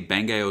would say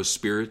Bangai-O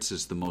Spirits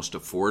is the most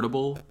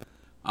affordable.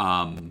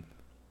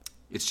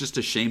 It's just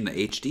a shame the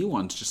HD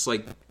one's just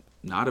like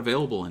not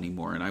available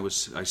anymore, and I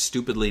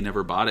stupidly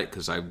never bought it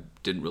because I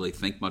didn't really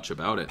think much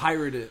about it.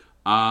 Pirate it.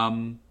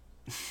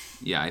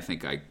 Yeah, I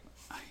think I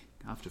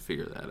have to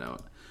figure that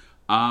out.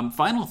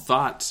 Final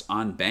thoughts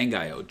on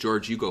Bangai-O.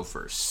 George, you go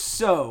first.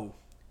 So,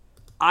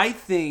 I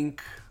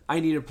think I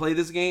need to play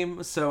this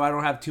game, so I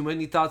don't have too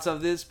many thoughts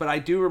of this, but I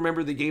do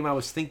remember the game I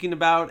was thinking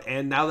about,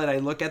 and now that I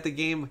look at the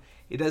game,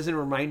 it doesn't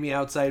remind me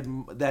outside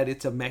that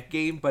it's a mech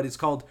game, but it's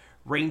called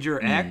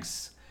Ranger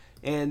X,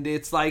 and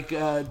it's like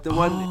the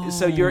one,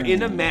 so you're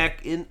in a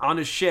mech on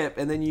a ship,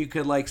 and then you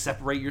could like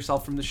separate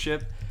yourself from the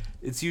ship.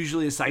 It's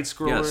usually a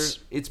side-scroller. Yes.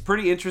 It's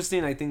pretty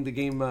interesting. I think the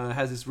game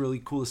has this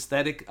really cool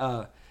aesthetic.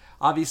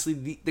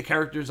 Obviously, the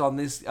characters on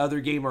this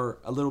other game are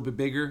a little bit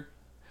bigger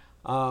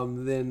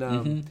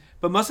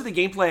but most of the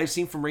gameplay I've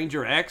seen from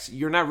Ranger X,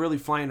 you're not really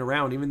flying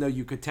around, even though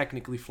you could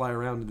technically fly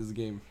around in this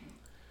game,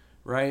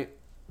 right?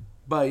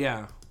 But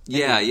yeah.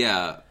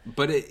 Yeah.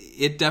 But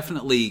it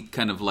definitely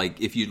kind of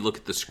like, if you look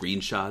at the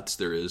screenshots,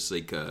 there is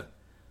like a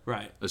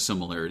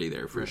similarity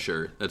there for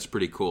sure. That's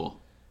pretty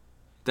cool.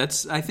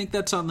 I think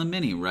that's on the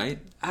Mini, right?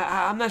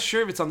 I'm not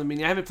sure if it's on the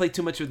Mini. I haven't played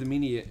too much of the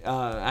Mini.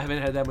 I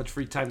haven't had that much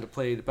free time to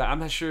play it, but I'm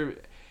not sure.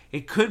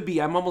 It could be.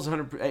 I'm almost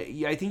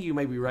 100%. I think you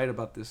might be right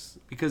about this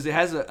because it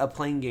has a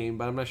playing game,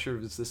 but I'm not sure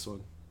if it's this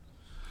one.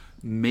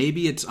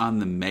 Maybe it's on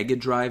the Mega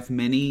Drive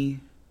Mini,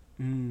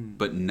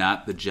 but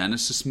not the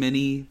Genesis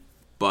Mini.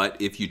 But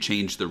if you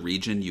change the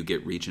region, you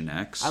get Region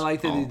X. I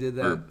like that they did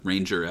that. Or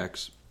Ranger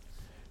X.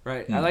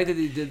 Right. I like that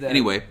they did that.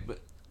 Anyway. But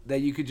that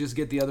you could just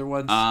get the other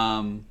ones.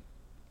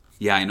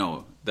 Yeah, I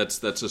know.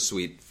 That's a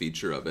sweet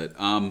feature of it.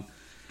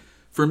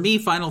 For me,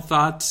 final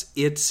thoughts,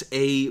 it's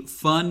a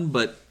fun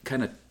but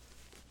kind of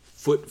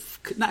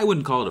I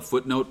wouldn't call it a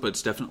footnote, but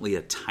it's definitely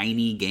a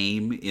tiny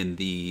game in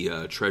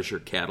the Treasure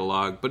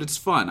catalog. But it's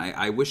fun.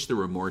 I wish there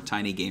were more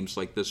tiny games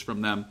like this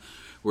from them,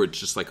 where it's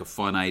just like a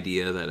fun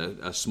idea that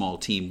a small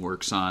team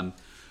works on.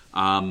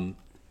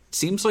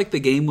 Seems like the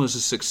game was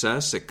a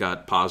success. It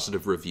got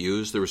positive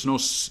reviews. There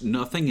was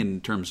nothing in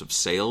terms of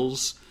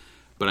sales,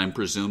 but I'm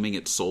presuming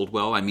it sold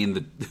well. I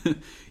mean,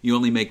 you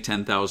only make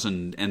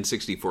 10,000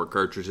 N64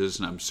 cartridges,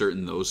 and I'm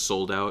certain those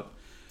sold out.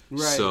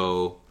 Right.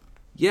 So,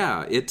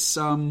 yeah, it's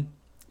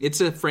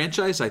a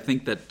franchise I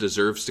think that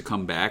deserves to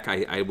come back.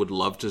 I would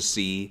love to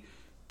see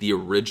the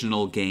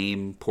original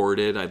game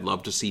ported. I'd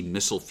love to see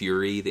Missile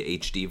Fury, the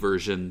HD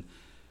version,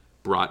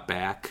 brought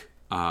back.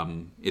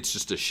 It's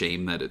just a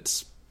shame that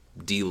it's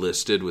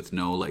delisted with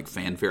no like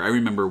fanfare. I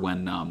remember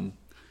when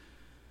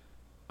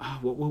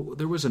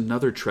there was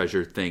another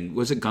Treasure thing.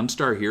 Was it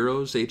Gunstar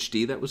Heroes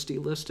HD that was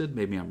delisted?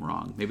 Maybe I'm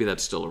wrong. Maybe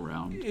that's still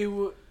around.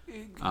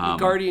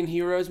 Guardian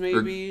Heroes,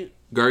 maybe.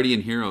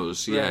 Guardian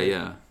Heroes,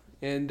 yeah.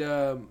 And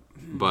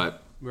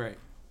but right.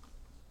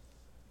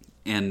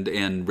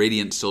 And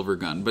Radiant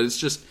Silvergun, but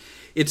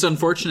it's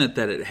unfortunate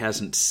that it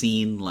hasn't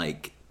seen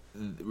like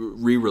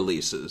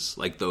re-releases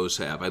like those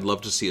have. I'd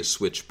love to see a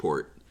Switch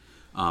port,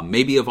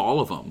 maybe of all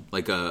of them,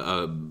 like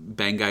a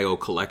Bangai-O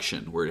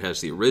collection where it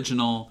has the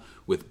original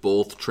with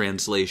both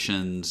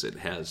translations. It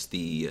has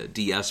the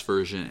DS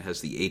version. It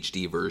has the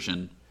HD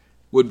version.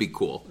 Would be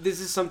cool. This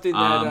is something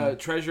that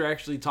Treasure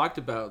actually talked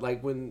about.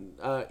 Like when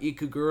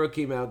Ikagura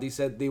came out, they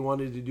said they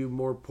wanted to do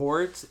more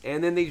ports,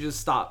 and then they just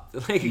stopped.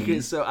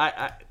 So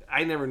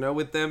I never know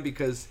with them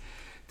because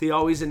they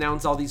always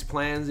announce all these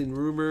plans and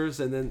rumors,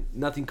 and then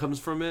nothing comes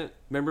from it.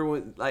 Remember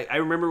when? I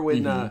remember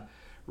when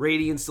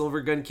Radiant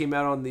Silvergun came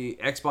out on the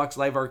Xbox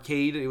Live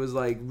Arcade. It was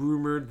like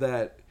rumored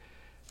that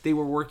they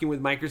were working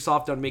with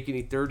Microsoft on making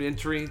a third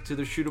entry to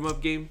the shoot 'em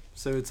up game.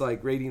 So it's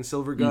like Radiant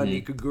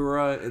Silvergun,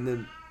 Ikagura, and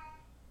then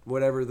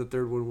whatever the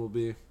third one will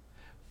be.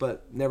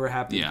 But never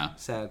happened. Yeah.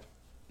 Sad.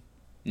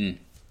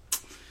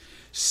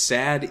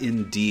 Sad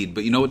indeed.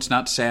 But you know what's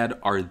not sad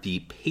are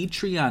the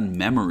Patreon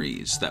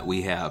memories that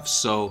we have.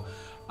 So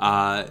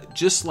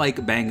just like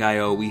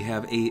Bangai-O, we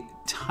have a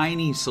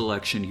tiny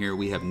selection here.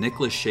 We have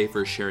Nicholas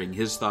Schaefer sharing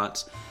his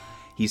thoughts.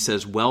 He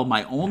says, well,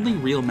 my only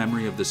real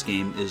memory of this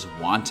game is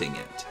wanting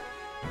it.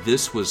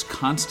 This was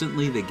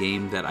constantly the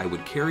game that I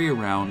would carry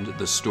around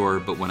the store,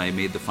 but when I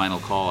made the final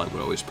call, I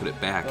would always put it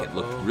back. It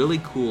looked really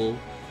cool,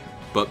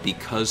 but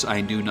because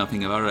I knew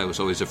nothing about it, I was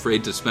always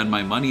afraid to spend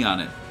my money on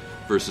it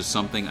versus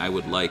something I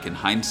would like. In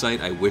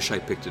hindsight, I wish I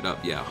picked it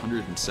up. Yeah,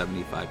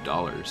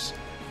 $175.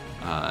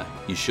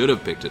 You should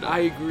have picked it up. I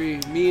agree.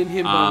 Me and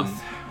him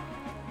both.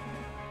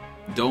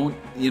 Don't,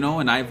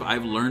 and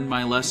I've learned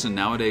my lesson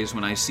nowadays.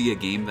 When I see a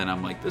game that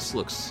I'm like, this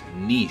looks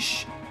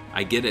niche,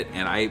 I get it.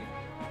 And I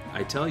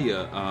tell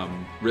you,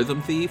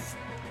 Rhythm Thief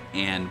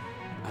and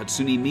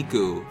Hatsune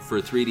Miku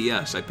for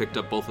 3DS, I picked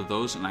up both of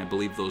those, and I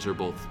believe those are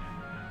both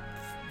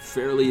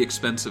fairly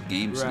expensive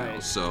games now.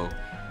 So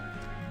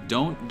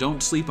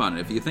don't sleep on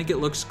it. If you think it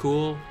looks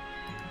cool,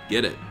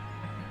 get it.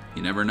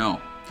 You never know.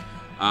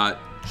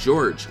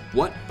 George,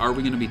 what are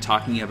we going to be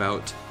talking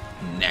about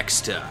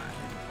next time?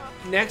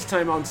 Next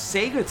time on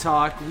Sega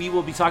Talk, we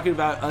will be talking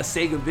about a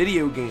Sega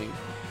video game.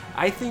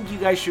 I think you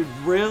guys should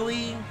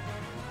really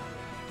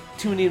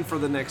tune in for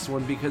the next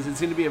one because it's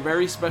going to be a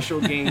very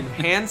special game,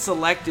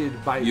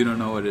 hand-selected by... You don't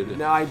know what it is.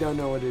 No, I don't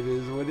know what it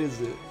is. What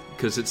is it?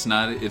 Because it's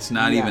not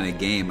even a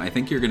game. I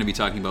think you're going to be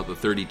talking about the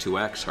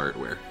 32X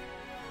hardware.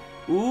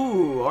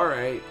 Ooh, all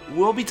right.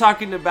 We'll be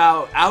talking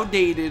about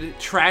outdated,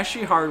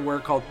 trashy hardware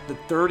called the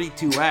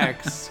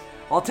 32X.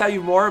 I'll tell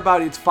you more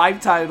about its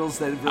 5 titles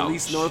that have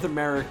released in North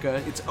America,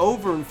 its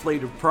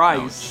overinflated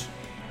price,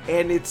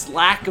 and its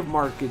lack of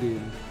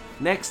marketing.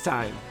 Next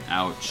time.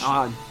 Ouch.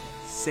 On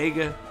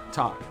Sega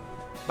Talk.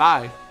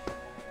 Bye.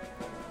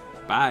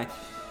 Bye.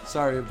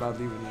 Sorry about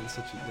leaving it in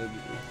such a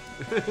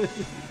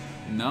negative.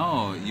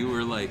 No, you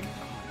were like,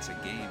 oh, it's a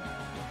game.